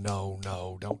 no,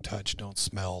 don't touch, don't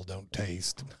smell, don't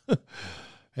taste.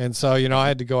 And so, I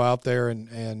had to go out there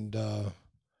and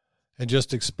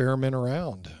just experiment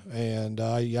around. And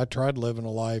I tried living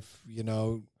a life,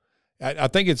 I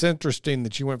think it's interesting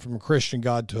that you went from a Christian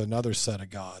God to another set of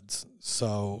gods.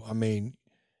 So, I mean,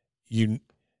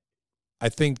 I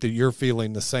think that you're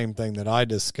feeling the same thing that I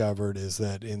discovered, is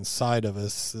that inside of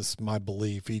us, this is my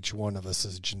belief, each one of us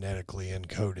is genetically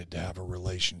encoded to have a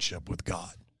relationship with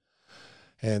God.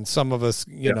 And some of us,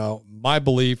 my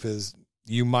belief is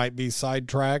you might be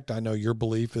sidetracked. I know your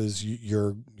belief is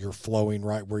you're flowing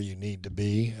right where you need to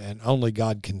be, and only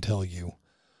God can tell you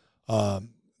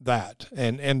that.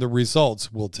 And the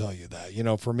results will tell you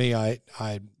that. For me, I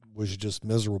was just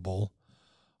miserable,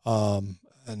 and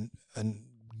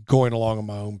going along in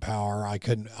my own power.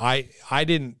 I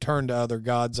didn't turn to other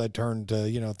gods. I turned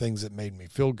to, things that made me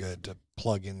feel good, to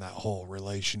plug in that whole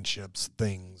relationships,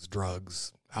 things,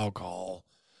 drugs, alcohol,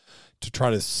 to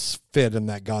try to fit in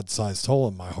that God-sized hole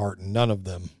in my heart. And none of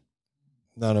them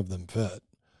fit.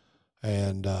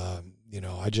 And,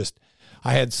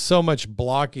 I had so much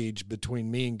blockage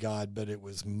between me and God, but it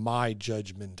was my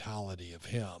judgmentality of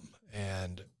him.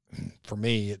 And for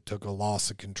me, it took a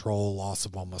loss of control, loss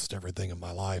of almost everything in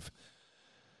my life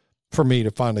for me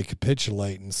to finally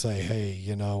capitulate and say, hey,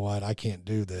 you know what? I can't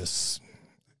do this.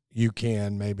 You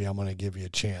can. Maybe I'm going to give you a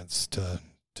chance to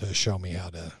show me how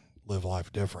to live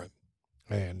life different.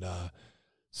 And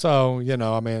so,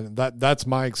 that's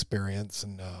my experience.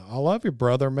 And I love you,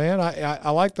 brother, man. I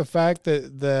like the fact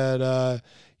that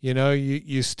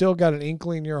you still got an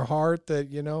inkling in your heart that,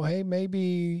 hey,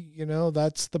 maybe,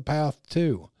 that's the path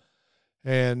too.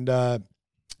 And,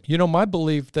 my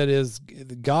belief that is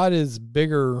God is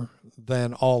bigger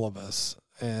than all of us.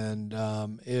 And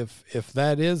if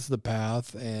that is the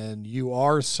path and you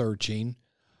are searching,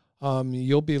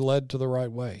 you'll be led to the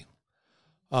right way.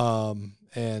 So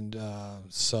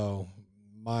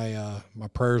my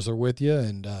prayers are with you,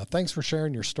 and thanks for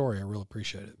sharing your story. I really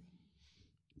appreciate it.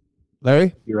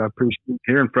 Larry? I appreciate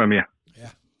hearing from you.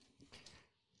 Yeah.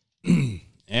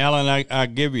 Alan, I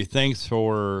give you thanks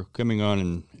for coming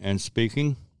on and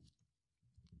speaking.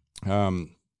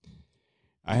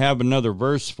 I have another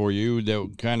verse for you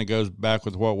that kind of goes back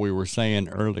with what we were saying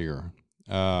earlier.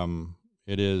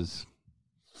 It is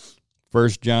 1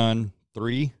 John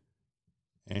 3,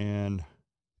 and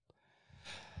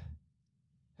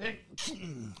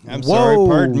I'm sorry,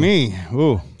 pardon me.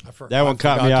 Ooh, that one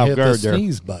caught me off guard there.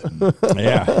 Sneeze button.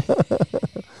 Yeah.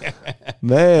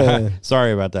 Man.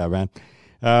 Sorry about that, man.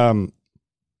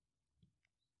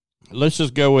 Let's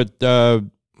just go with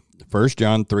 1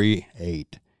 John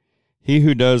 3:8. He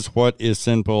who does what is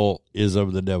sinful is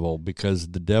of the devil, because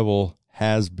the devil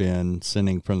has been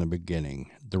sinning from the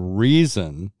beginning. The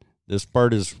reason this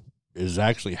part is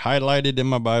actually highlighted in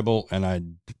my Bible, and I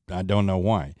don't know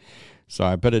why. So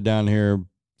I put it down here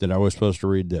that I was supposed to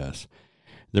read this.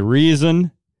 The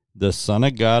reason the Son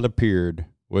of God appeared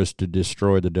was to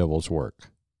destroy the devil's work.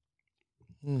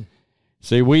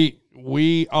 See,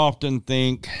 we often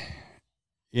think,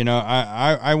 you know,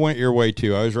 I went your way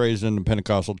too. I was raised in the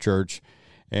Pentecostal church,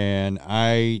 and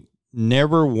I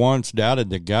never once doubted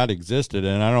that God existed,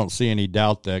 and I don't see any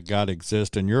doubt that God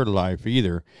exists in your life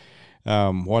either.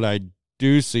 What I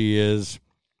do see is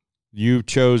you've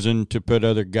chosen to put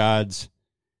other gods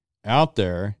out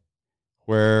there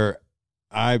where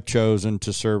I've chosen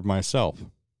to serve myself.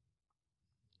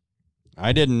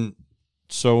 I didn't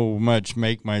so much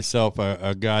make myself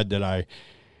a god that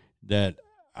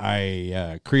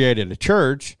I created a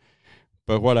church,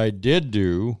 but what I did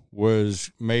do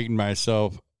was make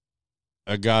myself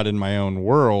a god in my own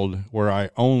world where I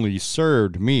only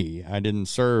served me. I didn't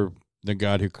serve the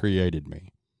God who created me.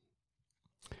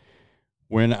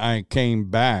 When I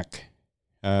came back,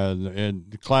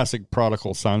 the classic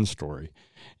prodigal son story,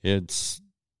 it's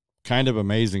kind of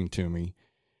amazing to me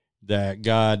that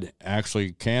God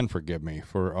actually can forgive me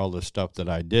for all the stuff that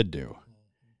I did do.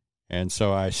 And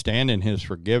so I stand in his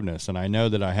forgiveness, and I know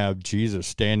that I have Jesus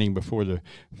standing before the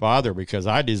Father because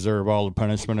I deserve all the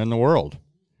punishment in the world.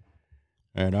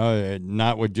 And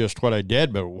not with just what I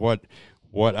did, but what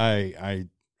I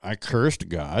cursed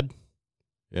God.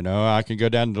 You know, I can go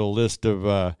down to the list of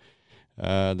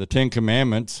the 10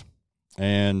 Commandments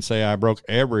and say I broke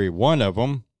every one of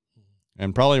them,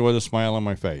 and probably with a smile on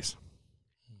my face.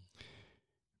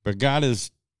 But God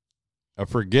is a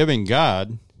forgiving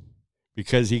God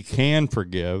because he can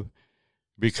forgive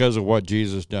because of what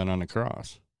Jesus done on the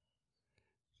cross.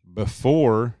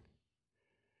 Before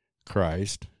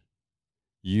Christ,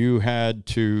 you had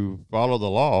to follow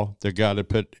the law that God had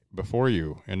put before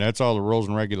you. And that's all the rules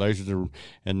and regulations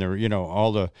and the, you know,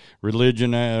 all the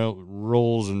religion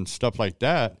rules and stuff like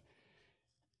that.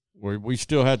 We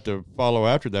still had to follow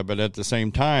after that, but at the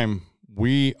same time,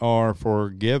 we are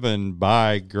forgiven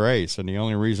by grace. And the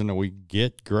only reason that we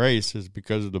get grace is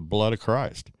because of the blood of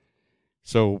Christ.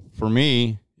 So for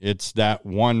me, it's that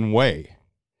one way.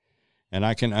 And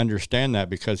I can understand that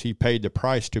because he paid the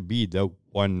price to be the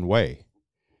one way.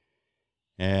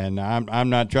 And I'm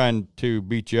not trying to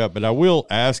beat you up, but I will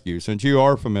ask you, since you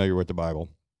are familiar with the Bible,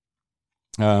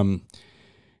 I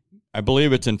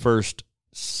believe it's in 1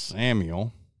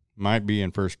 Samuel, might be in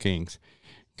 1 Kings.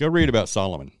 Go read about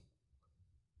Solomon,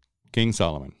 King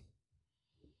Solomon.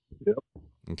 Yep.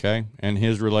 Okay, and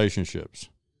his relationships.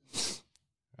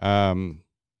 I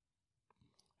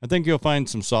think you'll find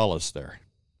some solace there,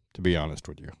 to be honest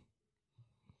with you.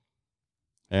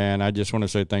 And I just want to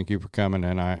say thank you for coming,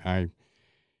 and I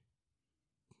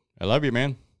love you,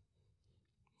 man.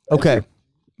 Okay,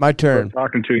 my turn. Good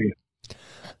talking to you.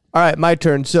 All right, my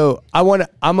turn. So I'm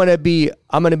gonna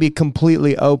be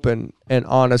completely open and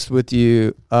honest with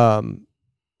you on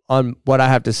what I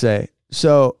have to say.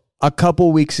 So a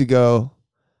couple weeks ago,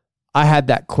 I had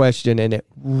that question, and it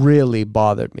really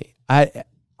bothered me. It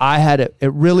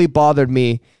really bothered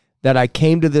me that I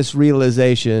came to this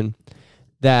realization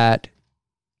that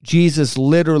Jesus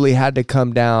literally had to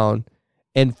come down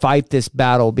and fight this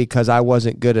battle because I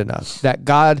wasn't good enough. That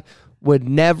God would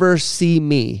never see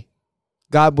me.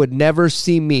 God would never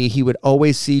see me. He would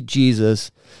always see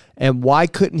Jesus. And why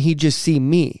couldn't he just see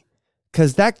me?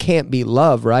 Because that can't be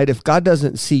love, right? If God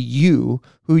doesn't see you,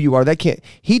 who you are,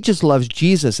 he just loves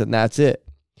Jesus, and that's it.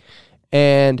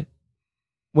 And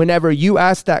whenever you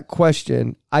asked that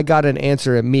question, I got an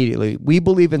answer immediately. We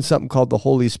believe in something called the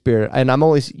Holy Spirit. And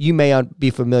you may not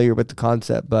be familiar with the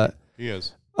concept, but He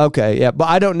is. Okay, yeah, but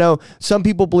I don't know. Some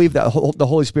people believe that the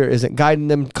Holy Spirit isn't guiding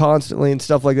them constantly and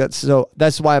stuff like that. So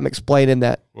that's why I'm explaining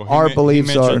that our beliefs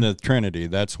are. He mentioned the Trinity.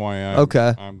 That's why I'm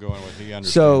going with he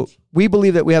understands. So we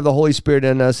believe that we have the Holy Spirit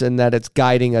in us and that it's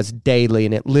guiding us daily,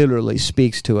 and it literally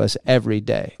speaks to us every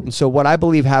day. And so what I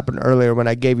believe happened earlier when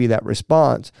I gave you that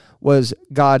response was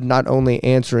God not only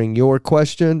answering your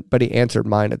question, but he answered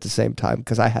mine at the same time,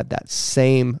 because I had that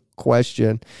same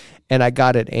question and I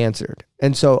got it answered.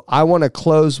 And so I want to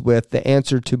close with the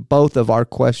answer to both of our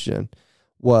question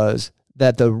was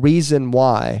that the reason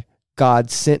why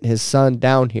God sent his son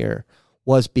down here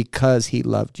was because he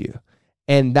loved you.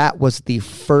 And that was the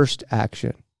first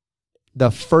action. The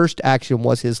first action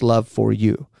was his love for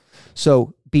you.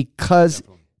 So because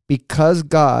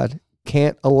God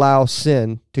can't allow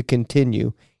sin to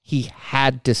continue, he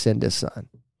had to send his son.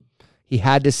 He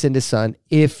had to send his son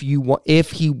if he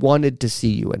wanted to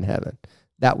see you in heaven.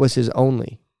 That was his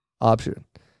only option.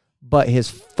 But his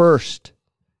first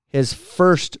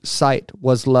sight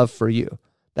was love for you.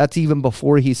 That's even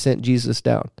before he sent Jesus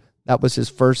down. That was his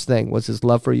first thing, was his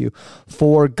love for you.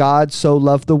 For God so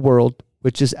loved the world,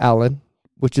 which is Alan,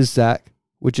 which is Zach,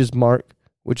 which is Mark,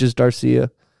 which is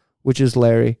Darcia, which is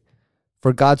Larry.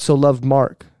 For God so loved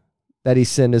Mark that he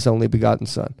sent his only begotten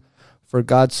son. For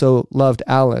God so loved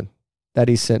Alan that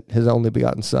he sent his only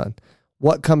begotten son.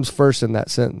 What comes first in that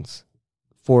sentence?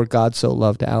 For God so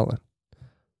loved Alan.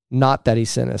 Not that he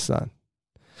sent his son.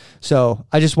 So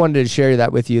I just wanted to share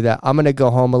that with you, that I'm going to go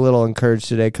home a little encouraged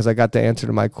today because I got the answer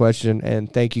to my question,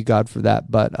 and thank you, God, for that.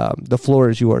 But the floor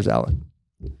is yours, Alan.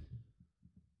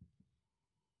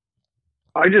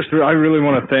 I really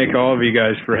want to thank all of you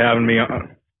guys for having me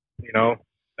on,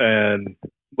 and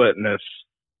letting us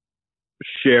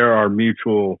share our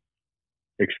mutual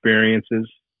experiences.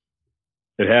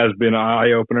 It has been an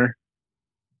eye-opener.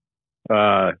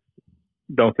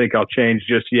 Don't think I'll change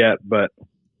just yet, but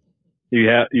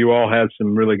you all had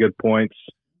some really good points,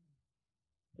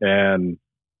 and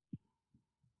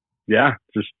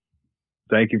just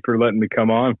thank you for letting me come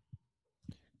on.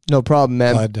 No problem,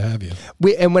 man. Glad to have you.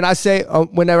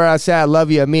 Whenever I say I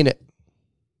love you, I mean it.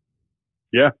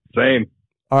 Yeah, same.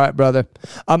 All right, brother.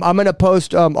 I'm going to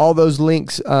post all those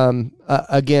links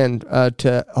again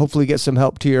to hopefully get some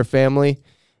help to your family,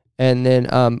 and then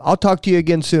I'll talk to you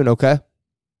again soon. Okay.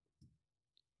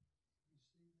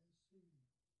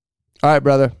 All right,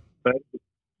 brother.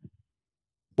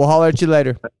 We'll holler at you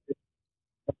later.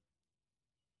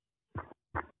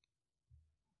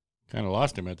 Kind of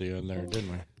lost him at the end there,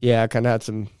 didn't we? Yeah, I kind of had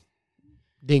some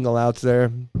dingle outs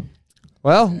there.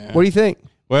 Well, What do you think?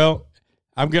 Well,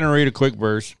 I'm going to read a quick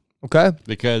verse. Okay.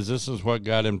 Because this is what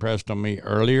God impressed on me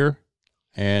earlier,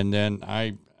 and then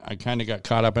I kind of got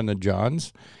caught up in the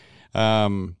Johns.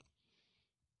 But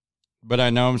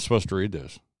I know I'm supposed to read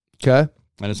this. Okay.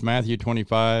 And it's Matthew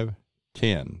 25:10.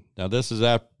 Now, this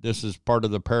is part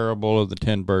of the parable of the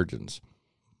 10 virgins.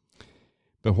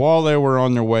 But while they were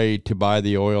on their way to buy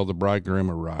the oil, the bridegroom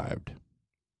arrived.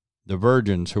 The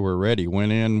virgins who were ready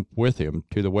went in with him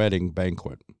to the wedding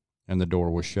banquet, and the door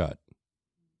was shut.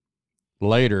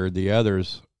 Later, the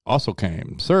others also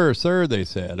came. Sir, sir, they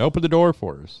said, open the door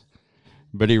for us.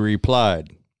 But he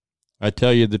replied, I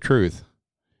tell you the truth,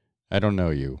 I don't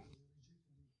know you.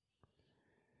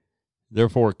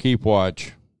 Therefore, keep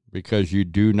watch, because you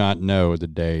do not know the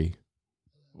day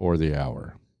or the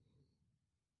hour.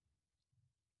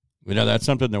 That's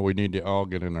something that we need to all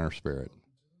get in our spirit.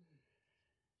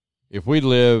 If we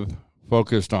live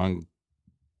focused on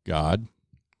God,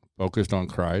 focused on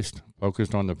Christ,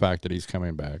 focused on the fact that he's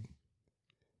coming back,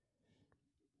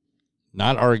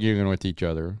 not arguing with each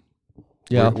other.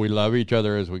 Yeah. We love each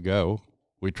other as we go.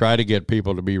 We try to get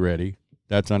people to be ready.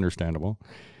 That's understandable.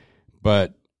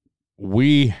 But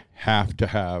we have to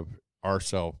have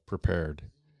ourselves prepared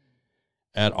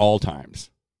at all times.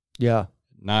 Yeah.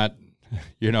 Not,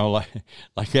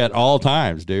 like at all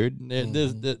times, dude.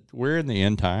 We're in the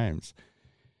end times.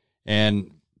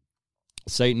 And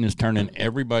Satan is turning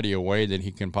everybody away that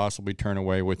he can possibly turn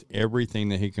away with everything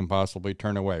that he can possibly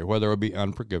turn away, whether it be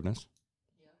unforgiveness,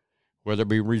 whether it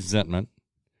be resentment,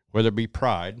 whether it be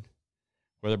pride,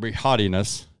 whether it be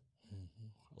haughtiness,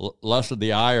 lust of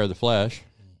the eye or the flesh.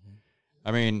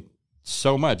 I mean,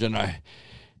 so much. And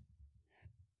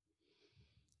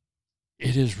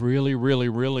it is really, really,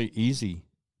 really easy.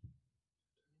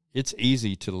 It's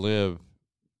easy to live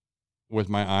with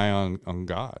my eye on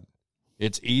God.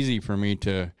 It's easy for me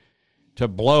to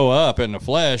blow up in the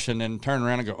flesh and then turn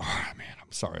around and go, oh, man,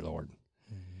 I'm sorry, Lord.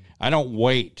 I don't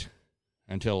wait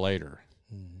until later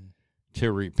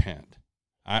to repent.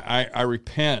 I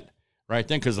repent right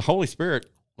then, because the Holy Spirit,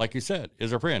 like you said,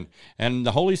 is our friend. And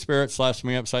the Holy Spirit slaps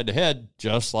me upside the head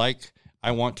just like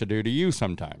I want to do to you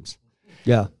sometimes.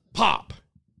 Yeah. Pop.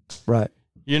 Right.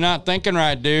 you're not thinking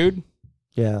right, dude.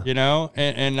 Yeah. You know,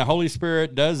 and the Holy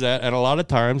Spirit does that. And a lot of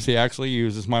times he actually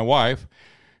uses my wife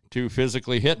to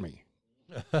physically hit me,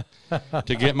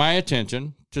 to get my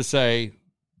attention, to say,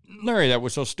 Larry, that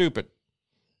was so stupid.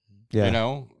 Yeah. You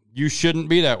know, you shouldn't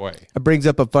be that way. It brings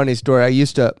up a funny story.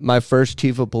 My first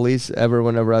chief of police ever,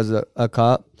 whenever I was a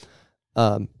cop,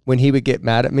 when he would get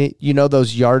mad at me, you know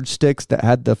those yardsticks that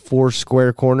had the 4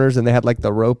 square corners and they had like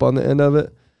the rope on the end of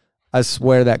it? I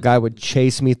swear that guy would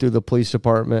chase me through the police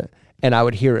department and I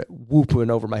would hear it whooping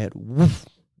over my head. Woof,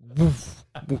 woof,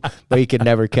 woof. But he could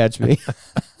never catch me.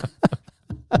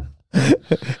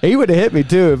 He would have hit me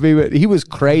too. He was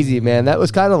crazy, man. That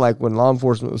was kind of like when law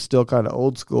enforcement was still kind of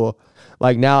old school.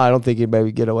 Like now, I don't think he'd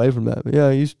maybe get away from that. But yeah,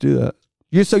 I used to do that.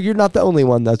 You're not the only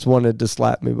one that's wanted to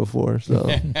slap me before. So,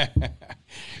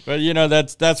 but you know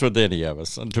that's with any of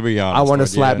us. To be honest, I want to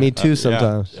slap me too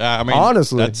sometimes. Yeah, I mean,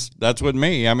 honestly, that's with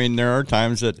me. I mean, there are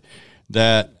times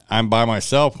that I'm by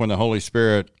myself when the Holy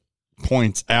Spirit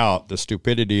points out the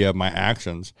stupidity of my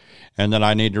actions, and that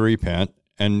I need to repent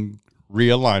and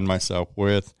realign myself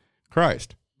with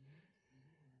Christ.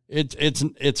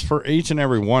 It's for each and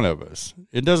every one of us.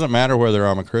 It doesn't matter whether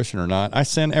I'm a Christian or not. I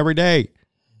sin every day.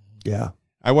 Yeah.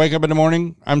 I wake up in the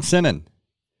morning, I'm sinning.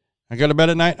 I go to bed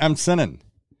at night, I'm sinning.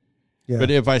 Yeah. But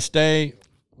if I stay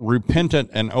repentant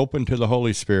and open to the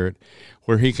Holy Spirit,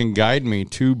 where he can guide me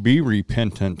to be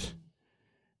repentant,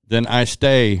 then I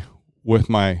stay with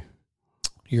my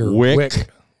wick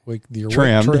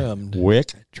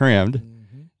trimmed,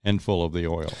 and full of the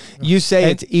oil. You say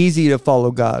it's easy to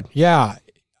follow God. Yeah.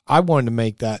 I wanted to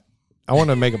make a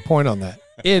point on that.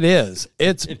 It is.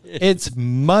 It's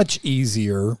much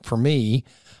easier for me.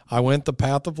 I went the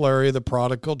path of Larry, the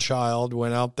prodigal child,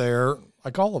 went out there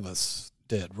like all of us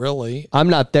did, really. I'm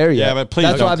not there yet. Yeah, but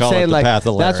please don't call it the path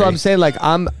of Larry. That's what I'm saying. Like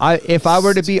if I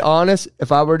were to be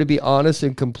honest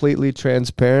and completely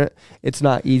transparent, it's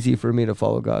not easy for me to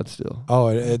follow God still. Oh,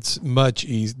 it's much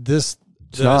easier. This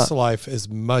life is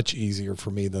much easier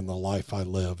for me than the life I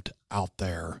lived out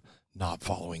there not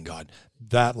following God.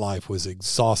 That life was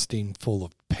exhausting, full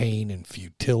of pain and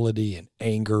futility and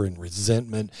anger and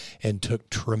resentment, and took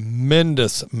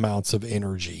tremendous amounts of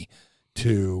energy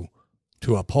to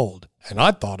uphold. And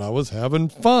I thought I was having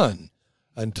fun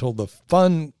until it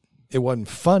wasn't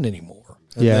fun anymore.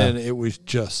 And then it was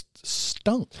just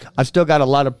stunk. I've still got a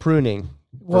lot of pruning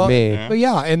for me. But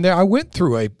yeah, and I went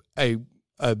through a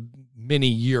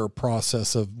many-year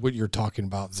process of what you're talking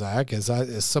about, Zach, as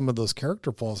some of those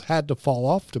character flaws had to fall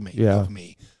off of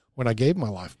me when I gave my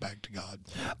life back to God.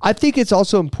 I think it's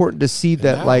also important to see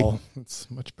that, now,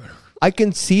 it's much better. I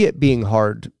can see it being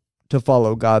hard to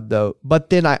follow God, though. But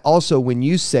then I also, when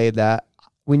you say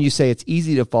it's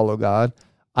easy to follow God,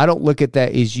 I don't look at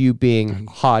that as you being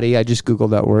haughty. I just Googled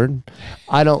that word.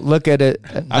 I don't look at it.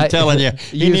 I'm telling you,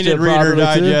 you needed Reader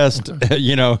Digest,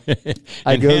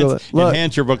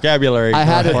 enhance your vocabulary. I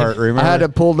had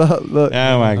it pulled up. Look,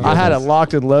 oh my goodness. I had it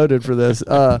locked and loaded for this.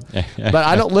 But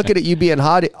I don't look at it you being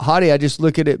haughty. I just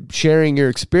look at it sharing your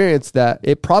experience that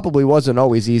it probably wasn't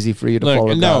always easy for you to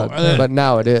follow God. But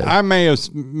now it is. I may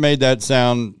have made that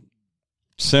sound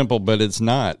simple, but it's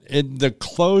not. The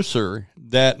closer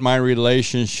that my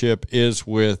relationship is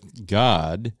with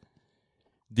God,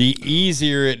 the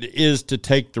easier it is to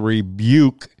take the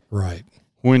rebuke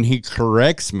when he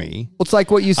corrects me. Well, it's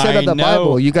like what you said in the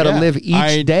Bible. You got to live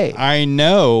each day. I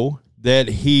know that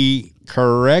he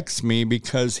corrects me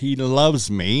because he loves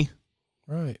me.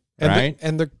 Right.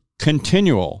 And the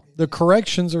continual. The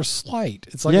corrections are slight.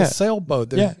 It's like a sailboat.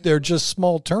 They're just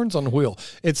small turns on the wheel.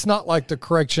 It's not like the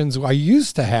corrections I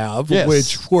used to have,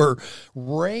 which were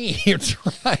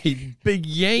big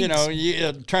yanks. You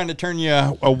know, trying to turn you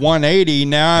a 180.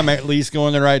 Now I'm at least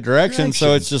going the right direction.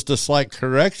 So it's just a slight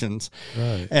corrections.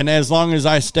 Right. And as long as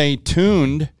I stay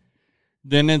tuned,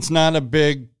 then it's not a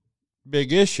big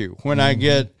issue. When I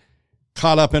get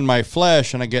caught up in my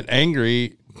flesh and I get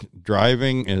angry,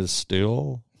 driving is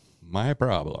still my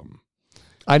problem.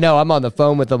 I know. I'm on the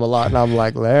phone with them a lot, and I'm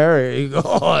like, Larry, go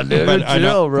on, dude,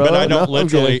 chill, bro. But I don't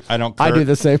I don't curse. I do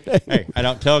the same thing. Hey, I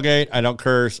don't tailgate, I don't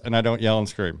curse, and I don't yell and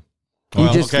scream.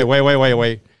 Well, okay,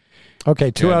 wait.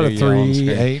 Okay, 2 out of 3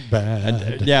 ain't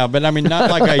bad. Yeah, but I mean,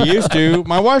 not like I used to.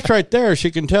 My wife's right there.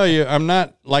 She can tell you I'm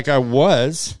not like I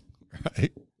was.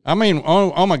 Right. I mean,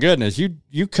 oh my goodness,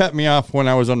 you cut me off when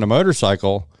I was on the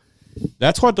motorcycle.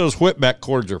 That's what those whipback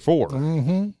cords are for.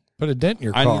 Mm-hmm. Put a dent in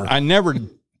your car. I never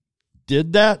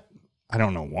did that. I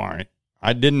don't know why.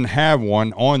 I didn't have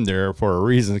one on there for a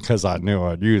reason, because I knew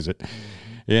I'd use it,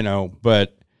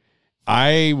 but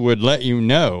I would let you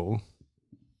know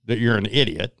that you're an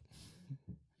idiot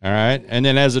All right. And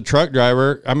then as a truck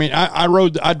driver, I mean,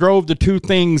 I drove the two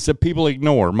things that people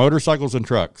ignore, motorcycles and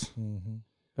trucks. Mm-hmm.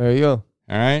 There you go.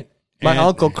 All right. My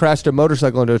uncle crashed a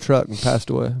motorcycle into a truck and passed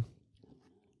away.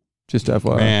 Just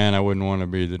FYI. Man, I wouldn't want to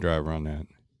be the driver on that.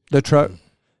 The truck?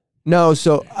 No,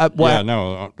 so...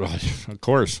 no, of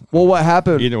course. Well, what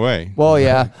happened... Either way. Well,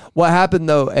 yeah. What happened,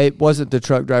 though, it wasn't the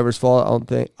truck driver's fault,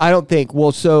 I don't think.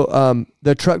 Well, so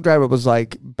the truck driver was,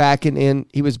 like, backing in...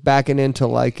 He was backing into,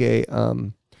 like,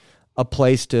 a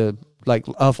place to, like,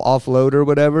 offload or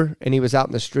whatever, and he was out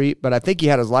in the street, but I think he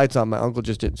had his lights on. My uncle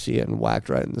just didn't see it and whacked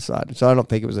right in the side. So I don't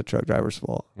think it was the truck driver's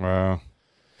fault. Wow.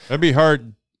 That'd be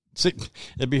hard... See,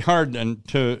 it'd be hard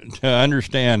to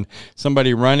understand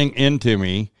somebody running into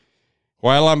me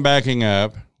while I'm backing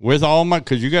up with all my,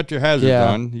 because you got your hazards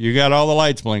on, you got all the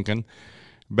lights blinking,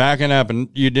 backing up, and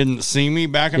you didn't see me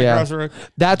backing across the road.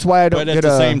 That's why I don't. But at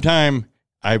the same time,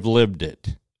 I've lived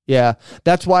it. Yeah,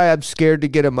 that's why I'm scared to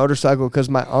get a motorcycle, because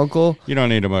my uncle. You don't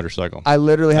need a motorcycle. I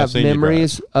literally have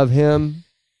memories of him.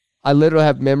 I literally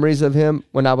have memories of him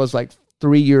when I was like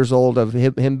 3 years old, of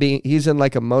him being, he's in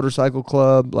like a motorcycle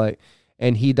club, like,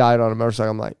 and he died on a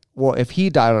motorcycle. I'm like, well, if he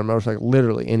died on a motorcycle,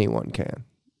 literally anyone can,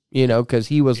 you know, because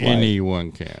he was like,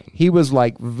 anyone can. He was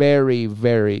like very,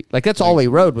 very, like, that's all he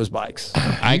rode was bikes.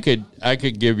 I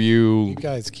could give you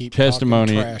guys keep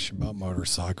testimony talking trash about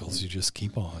motorcycles. You just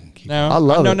keep on. I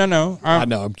love it. No. I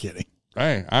know, I'm kidding.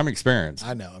 Hey, I'm experienced.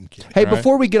 I know, I'm kidding. Hey,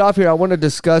 before we get off here, I want to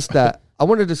discuss that. I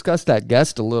want to discuss that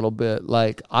guest a little bit.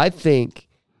 Like, I think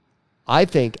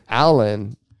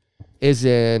Alan is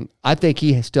in. I think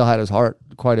he still had his heart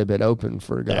quite a bit open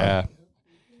for God. Yeah.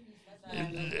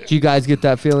 Do you guys get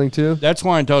that feeling too? That's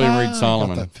why I told you to read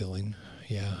Solomon. I got that feeling.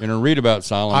 Yeah. Read about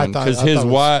Solomon, because his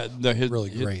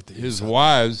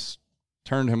wives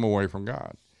turned him away from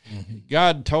God. Mm-hmm.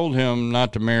 God told him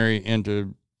not to marry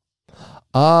into,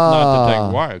 not to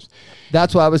take wives.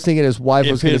 That's why I was thinking his wife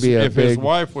was going to be his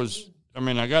wife was, I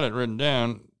mean, I got it written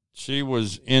down. She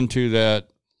was into that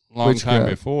long time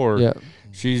before. Yeah.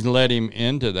 She's led him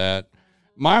into that.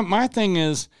 My thing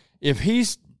is, if he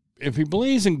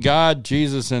believes in God,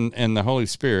 Jesus, and the Holy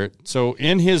Spirit, so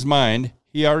in his mind,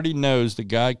 he already knows that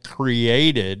God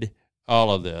created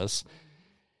all of this.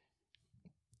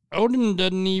 Odin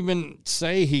doesn't even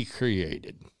say he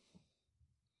created.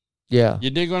 Yeah. You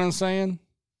dig what I'm saying?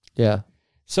 Yeah.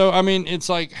 So, I mean, it's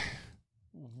like,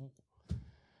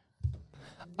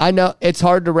 I know it's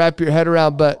hard to wrap your head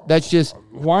around, but that's just...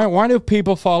 Why do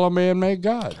people follow man-made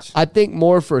gods? I think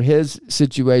more for his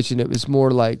situation, it was more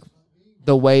like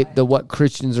what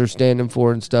Christians are standing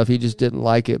for and stuff. He just didn't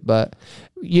like it. But,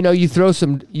 you know, you throw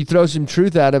some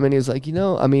truth at him, and he's like, you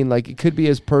know, I mean, like, it could be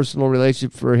his personal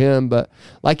relationship for him. But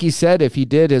like he said, if he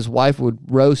did, his wife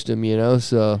would roast him, you know,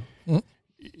 so...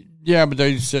 Yeah, but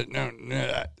they said, no.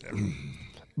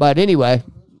 But anyway...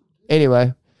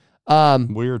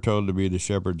 we are told to be the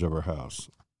shepherds of our house.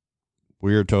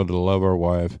 We are told to love our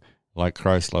wife like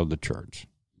Christ loved the church.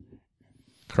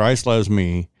 Christ loves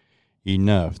me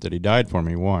enough that he died for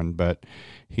me, one, but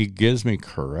he gives me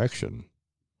correction.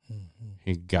 Mm-hmm.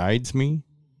 He guides me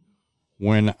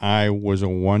when I was a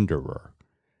wanderer.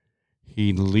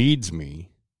 He leads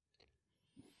me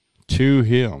to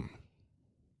him.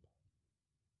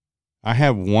 I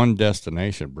have one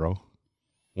destination, bro.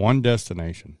 One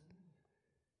destination.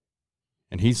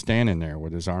 And he's standing there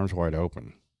with his arms wide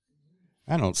open.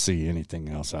 I don't see anything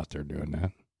else out there doing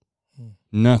that.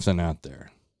 Nothing out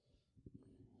there.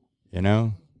 You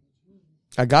know?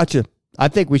 I got you. I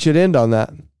think we should end on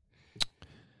that.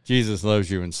 Jesus loves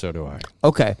you, and so do I.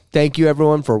 Okay. Thank you,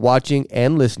 everyone, for watching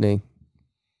and listening.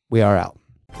 We are out.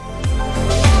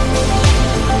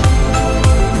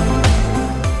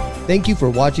 Thank you for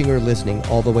watching or listening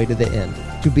all the way to the end.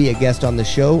 To be a guest on the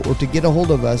show or to get a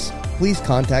hold of us, please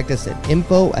contact us at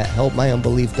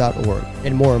info@helpmyunbelief.org.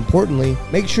 And more importantly,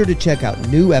 make sure to check out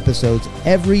new episodes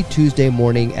every Tuesday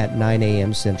morning at 9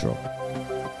 a.m. Central.